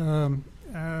it,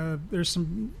 there's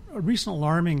some recent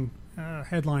alarming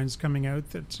headlines coming out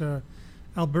that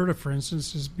Alberta, for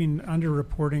instance, has been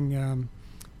underreporting,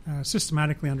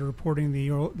 systematically underreporting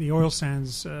the oil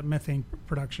sands methane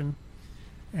production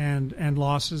and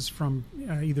losses from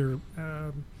either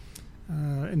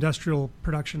industrial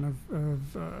production of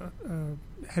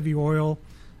heavy oil,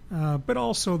 but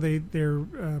also they're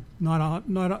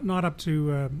not up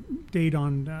to date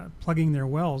on plugging their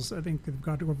wells. I think they've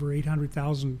got over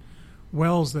 800,000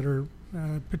 wells that are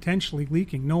potentially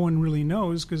leaking. No one really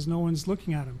knows because no one's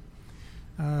looking at them.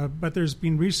 But there's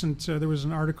been there was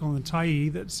an article in the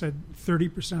Tyee that said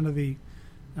 30% of the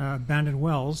abandoned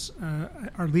wells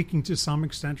are leaking to some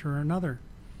extent or another.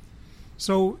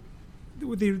 So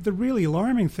the really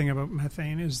alarming thing about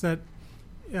methane is that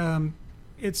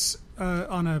it's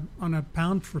on a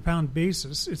pound for pound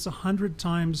basis, it's 100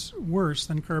 times worse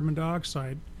than carbon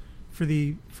dioxide for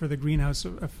the greenhouse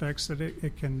effects that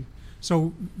it can.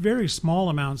 So very small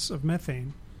amounts of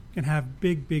methane can have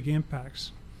big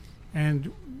impacts.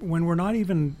 And when we're not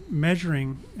even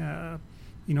measuring, the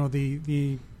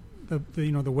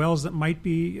wells that might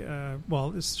be,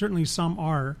 certainly some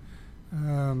are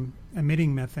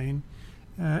emitting methane,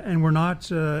 and we're not,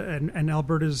 and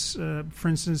Alberta's, for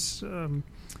instance,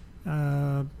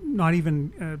 not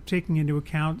even taking into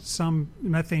account some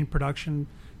methane production.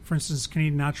 For instance,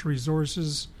 Canadian Natural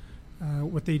Resources,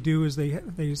 what they do is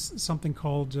they something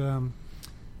called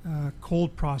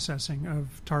cold processing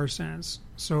of tar sands.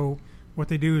 So what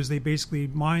they do is they basically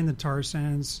mine the tar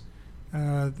sands,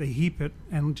 they heap it,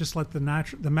 and just let the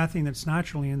methane that's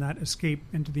naturally in that escape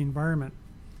into the environment.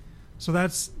 So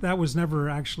that was never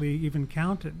actually even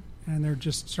counted, and they're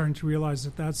just starting to realize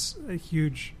that that's a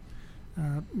huge,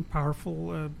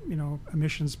 powerful,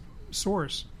 emissions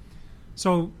source.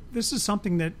 So this is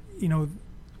something that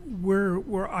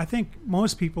we're I think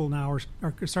most people now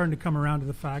are starting to come around to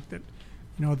the fact that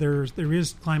there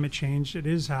is climate change. It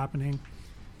is happening,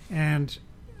 and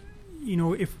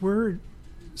if we're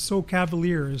so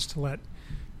cavalier as to let,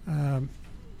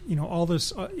 all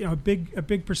this, a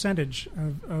big percentage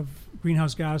of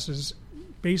greenhouse gases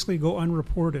basically go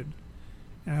unreported,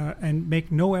 and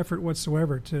make no effort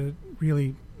whatsoever to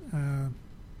really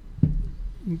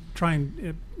try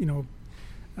and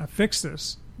fix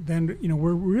this, then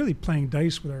we're really playing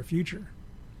dice with our future,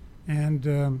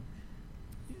 and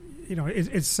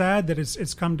it's sad that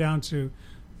it's come down to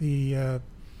the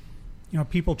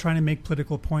people trying to make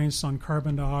political points on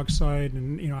carbon dioxide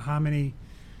and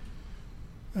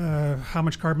how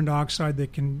much carbon dioxide they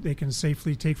can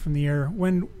safely take from the air,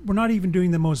 when we're not even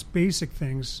doing the most basic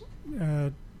things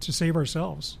to save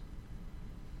ourselves.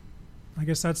 I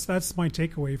guess that's my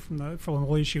takeaway from the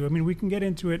whole issue. I mean, we can get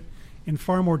into it in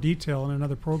far more detail in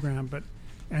another program,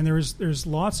 and there's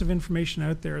lots of information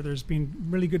out there. There's been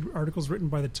really good articles written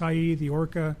by the Tyee, the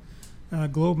Orca,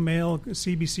 Globe Mail,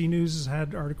 CBC News has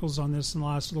had articles on this in the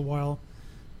last little while,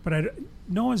 but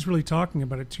no one's really talking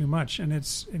about it too much, and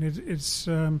it's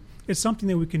something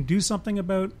that we can do something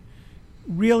about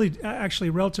really,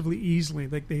 actually, relatively easily.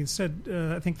 Like they said,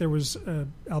 I think there was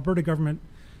Alberta government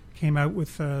came out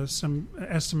with some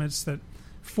estimates that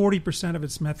 40% of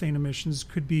its methane emissions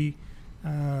could be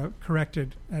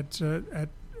corrected at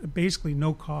basically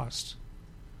no cost.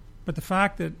 But the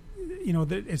fact that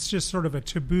that it's just sort of a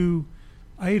taboo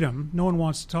item, no one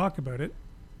wants to talk about it.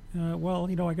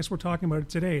 I guess we're talking about it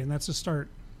today, and that's a start.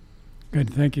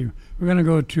 Good, thank you. We're going to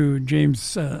go to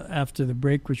James after the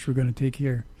break, which we're going to take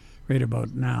here right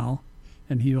about now,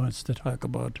 and he wants to talk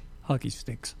about hockey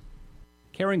sticks.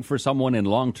 Caring for someone in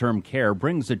long-term care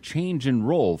brings a change in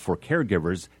role for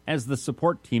caregivers as the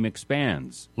support team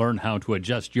expands. Learn how to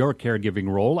adjust your caregiving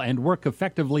role and work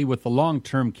effectively with the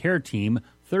long-term care team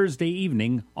Thursday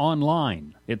evening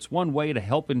online. It's one way to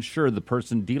help ensure the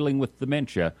person dealing with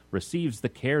dementia receives the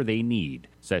care they need.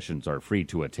 Sessions are free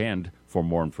to attend. For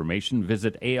more information,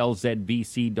 visit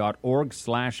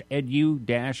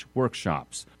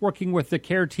alzbc.org/edu-workshops. Working with the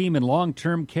care team in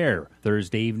long-term care,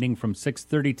 Thursday evening from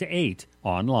 6:30 to 8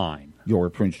 online. Your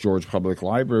Prince George Public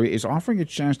Library is offering a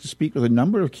chance to speak with a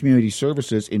number of community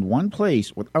services in one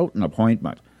place without an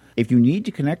appointment. If you need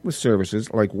to connect with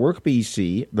services like Work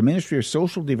BC, the Ministry of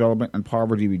Social Development and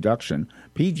Poverty Reduction,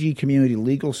 PG Community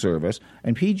Legal Service,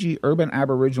 and PG Urban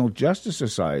Aboriginal Justice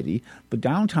Society, the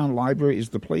Downtown Library is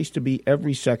the place to be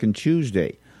every second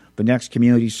Tuesday. The next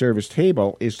community service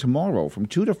table is tomorrow from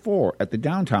 2 to 4 at the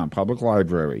Downtown Public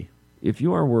Library. If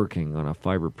you are working on a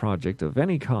fiber project of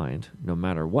any kind, no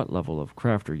matter what level of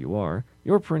crafter you are,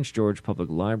 your Prince George Public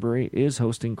Library is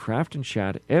hosting Craft and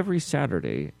Chat every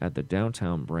Saturday at the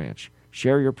downtown branch.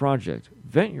 Share your project,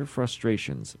 vent your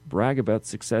frustrations, brag about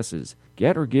successes,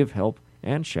 get or give help,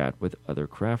 and chat with other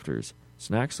crafters.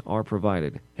 Snacks are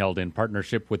provided. Held in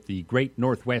partnership with the Great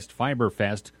Northwest Fiber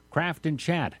Fest, Craft and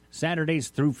Chat, Saturdays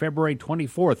through February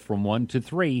 24th from 1 to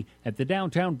 3 at the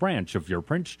downtown branch of your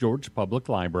Prince George Public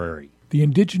Library. The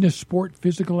Indigenous Sport,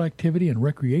 Physical Activity and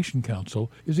Recreation Council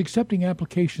is accepting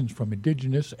applications from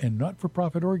Indigenous and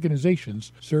not-for-profit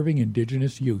organizations serving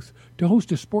Indigenous youth to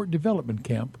host a sport development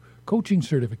camp, coaching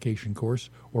certification course,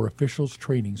 or officials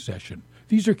training session.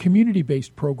 These are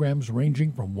community-based programs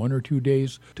ranging from 1 or 2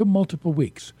 days to multiple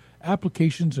weeks.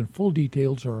 Applications and full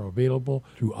details are available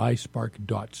through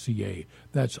isparc.ca.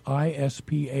 That's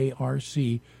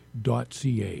isparc.ca.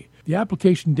 The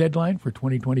application deadline for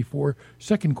 2024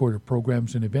 second quarter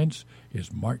programs and events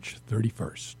is March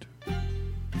 31st.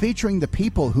 Featuring the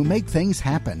people who make things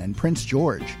happen in Prince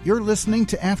George, you're listening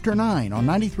to After 9 on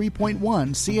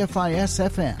 93.1 CFIS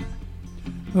FM.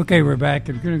 Okay, we're back.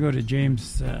 I'm going to go to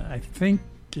James. I think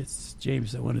it's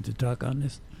James that wanted to talk on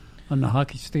this, on the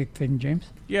hockey stick thing, James?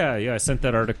 Yeah, I sent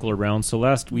that article around. So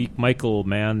last week, Michael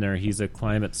Mann there, he's a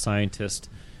climate scientist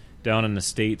down in the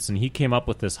States, and he came up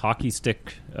with this hockey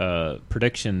stick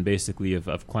prediction, basically,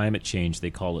 of climate change, they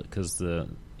call it, because the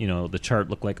chart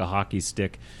looked like a hockey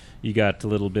stick. You got a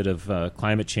little bit of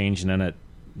climate change, and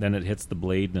then it hits the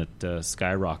blade, and it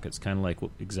skyrockets, kind of like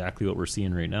exactly what we're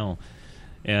seeing right now.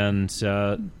 And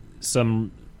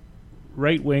some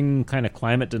right-wing kind of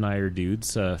climate denier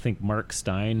dudes, I think Mark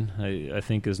Stein, I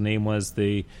think his name was,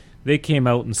 they came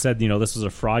out and said, this was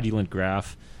a fraudulent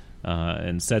graph,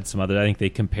 and said some other, I think they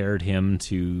compared him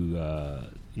to,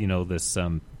 this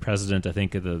president, I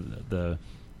think, of the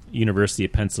University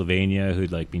of Pennsylvania,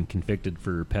 who'd been convicted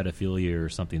for pedophilia or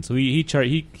something. So he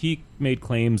made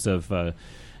claims of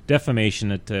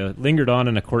defamation. It lingered on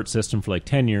in a court system for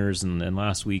 10 years, and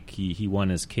last week he won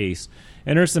his case.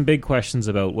 And there's some big questions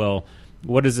about, well,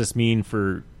 what does this mean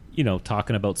for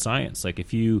talking about science?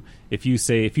 If you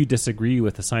disagree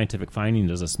with the scientific finding,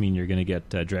 does this mean you're going to get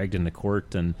dragged into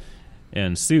court? And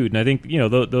and sued. And I think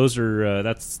those are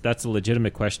that's a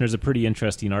legitimate question. There's a pretty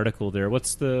interesting article there.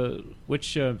 Where's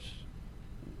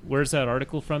that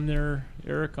article from there,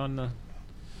 Eric? On the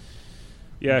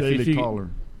Daily Caller.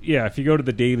 Yeah, if you go to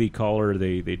the Daily Caller,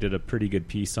 they did a pretty good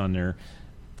piece on there.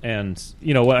 And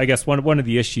I guess one of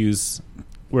the issues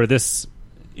where this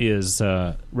is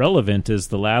relevant is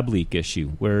the lab leak issue,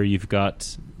 where you've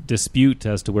got dispute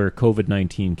as to where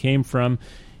COVID-19 came from.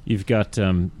 You've got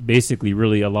basically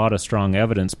really a lot of strong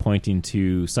evidence pointing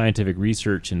to scientific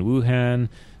research in Wuhan,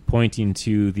 pointing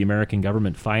to the American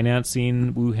government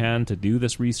financing Wuhan to do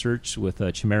this research with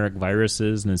chimeric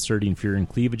viruses and inserting fear and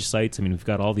cleavage sites. I mean, we've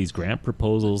got all these grant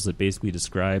proposals that basically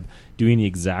describe doing the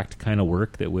exact kind of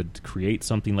work that would create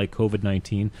something like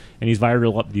COVID-19. And these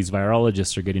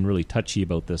virologists are getting really touchy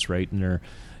about this, right?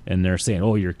 And they're saying,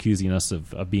 "Oh, you're accusing us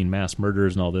of being mass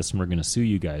murderers and all this, and we're going to sue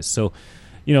you guys." So,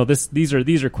 these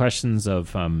are questions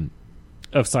of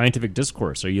scientific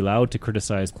discourse. Are you allowed to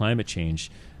criticize climate change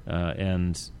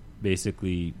and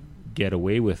basically get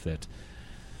away with it?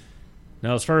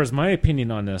 Now, as far as my opinion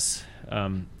on this,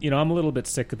 I'm a little bit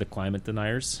sick of the climate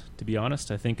deniers, to be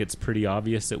honest. I think it's pretty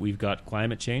obvious that we've got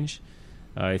climate change.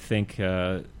 I think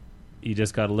you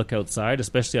just got to look outside,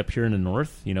 especially up here in the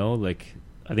north.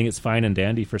 I think it's fine and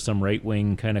dandy for some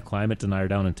right-wing kind of climate denier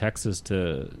down in Texas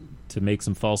to make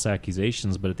some false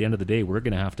accusations, but at the end of the day, we're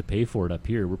going to have to pay for it up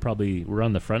here. We're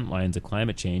on the front lines of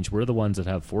climate change. We're the ones that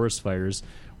have forest fires.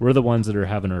 We're the ones that are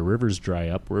having our rivers dry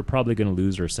up. We're probably going to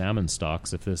lose our salmon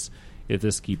stocks if this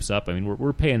keeps up. I mean,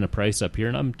 we're paying the price up here,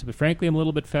 and I'm a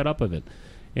little bit fed up of it.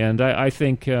 And I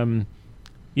think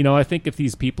I think if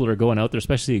these people are going out there,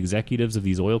 especially executives of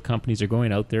these oil companies, are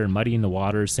going out there and muddying the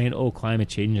waters, saying, "Oh, climate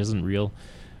change isn't real,"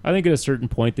 I think at a certain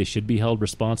point they should be held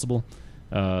responsible.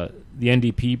 The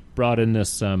NDP brought in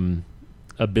this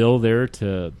a bill there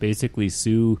to basically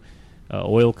sue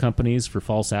oil companies for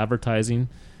false advertising,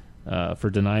 for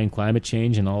denying climate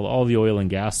change, and all the oil and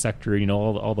gas sector.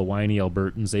 All the whiny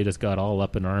Albertans, they just got all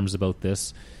up in arms about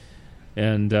this,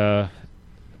 and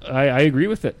I agree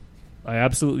with it. I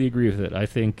absolutely agree with it. I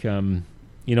think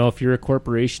if you're a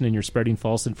corporation and you're spreading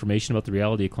false information about the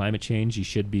reality of climate change, you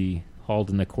should be hauled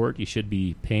in the court. You should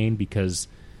be paying, because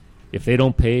if they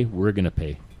don't pay, we're going to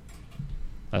pay.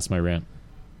 That's my rant.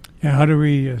 Yeah, how do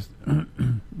we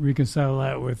reconcile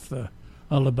that with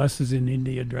all the buses in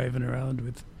India driving around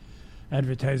with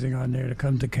advertising on there to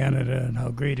come to Canada and how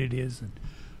great it is and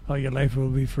how your life will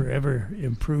be forever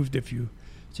improved if you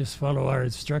just follow our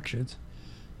instructions?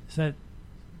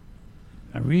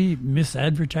 Are we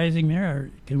misadvertising there?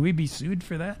 Or can we be sued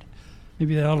for that?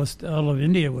 Maybe all of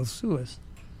India will sue us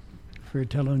for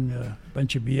telling a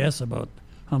bunch of BS about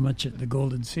how much the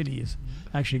Golden City has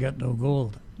actually got no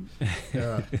gold.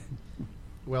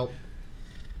 Well,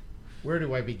 where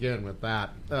do I begin with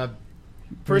that?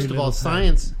 First of all,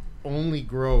 science only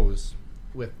grows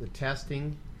with the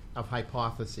testing of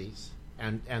hypotheses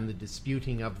and the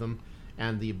disputing of them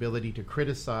and the ability to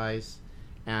criticize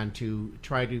and to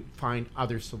try to find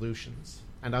other solutions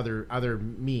and other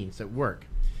means that work.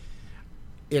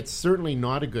 It's certainly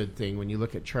not a good thing when you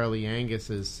look at Charlie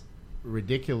Angus's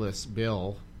ridiculous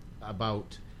bill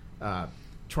about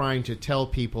trying to tell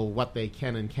people what they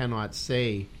can and cannot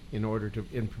say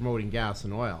in promoting gas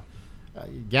and oil.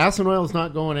 Gas and oil is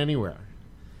not going anywhere.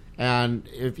 And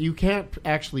if you can't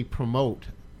actually promote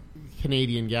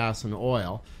Canadian gas and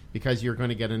oil because you're going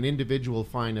to get an individual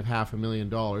fine of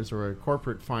 $500,000 or a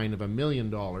corporate fine of $1 million,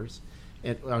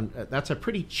 that's a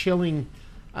pretty chilling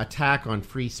attack on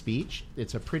free speech.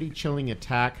 It's a pretty chilling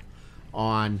attack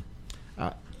on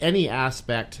any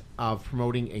aspect of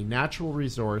promoting a natural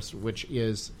resource which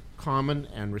is common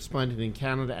and resplendent in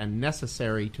Canada and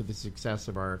necessary to the success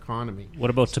of our economy.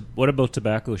 What about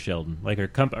tobacco, Sheldon? Like,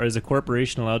 is a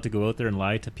corporation allowed to go out there and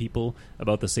lie to people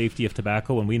about the safety of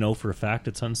tobacco when we know for a fact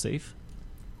it's unsafe?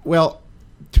 Well,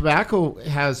 tobacco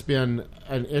has been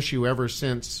an issue ever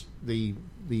since the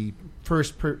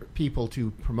first people to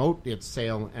promote its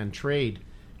sale and trade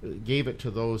gave it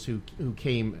to those who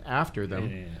came after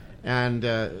them. And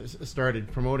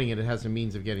started promoting it as a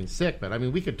means of getting sick. But I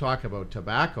mean, we could talk about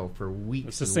tobacco for weeks.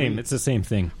 It's the same. It's the same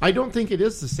thing. I don't think it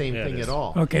is the same thing at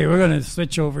all. Okay, we're going to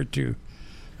switch over to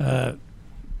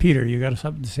Peter. You got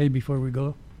something to say before we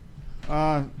go?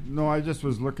 No, I just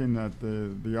was looking at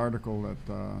the article that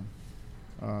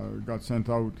got sent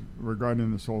out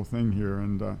regarding this whole thing here,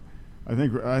 and I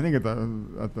think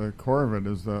at the core of it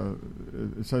is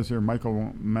it says here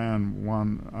Michael Mann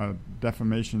won a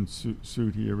defamation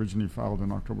suit he originally filed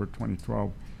in October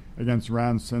 2012 against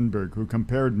Rand Sindberg, who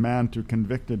compared Mann to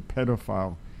convicted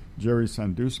pedophile Jerry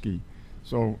Sandusky.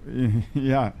 So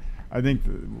yeah, I think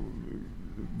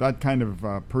that kind of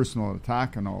personal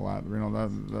attack and all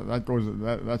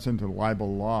that, that's into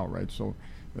libel law, right? So,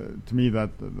 to me,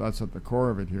 that's at the core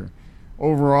of it here.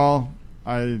 Overall,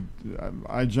 I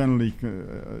generally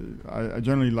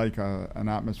like an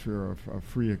atmosphere of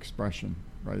free expression,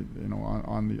 right?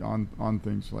 On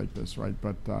things like this, right?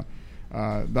 But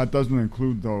that doesn't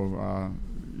include, though,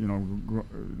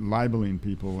 libeling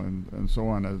people and so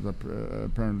on, as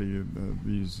apparently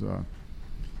these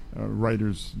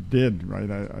writers did, right?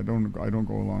 I don't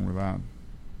go along with that.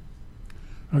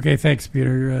 Okay, thanks,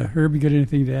 Peter. Herb, you got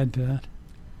anything to add to that?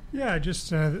 Yeah,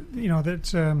 just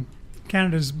that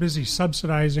Canada's busy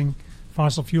subsidizing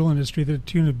fossil fuel industry to the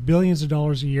tune of billions of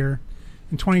dollars a year.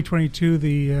 In 2022,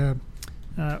 the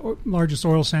largest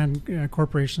oil sand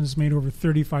corporations made over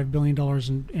 $35 billion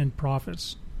in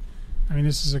profits. I mean,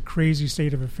 this is a crazy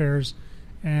state of affairs,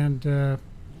 and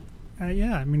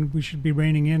we should be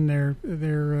reining in their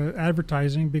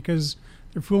advertising, because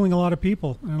they're fooling a lot of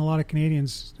people and a lot of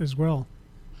Canadians as well.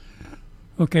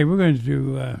 Okay, we're going to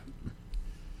do.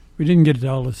 We didn't get to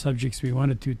all the subjects we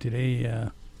wanted to today.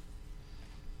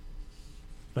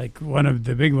 Like one of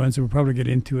the big ones, we'll probably get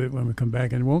into it when we come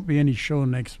back, and there won't be any show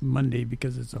next Monday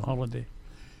because it's a holiday.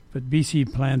 But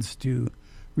BC plans to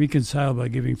reconcile by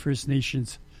giving First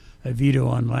Nations a veto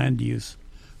on land use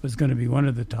was going to be one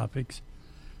of the topics.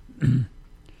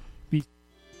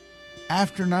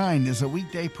 After 9 is a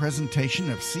weekday presentation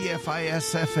of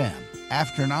CFIS-FM.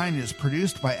 After 9 is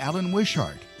produced by Alan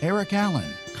Wishart, Eric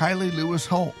Allen, Kylie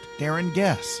Lewis-Holt, Darren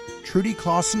Guess, Trudy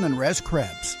Clausen, and Rez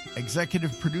Krebs.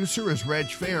 Executive producer is Reg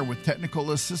Fair with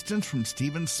technical assistance from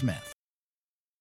Stephen Smith.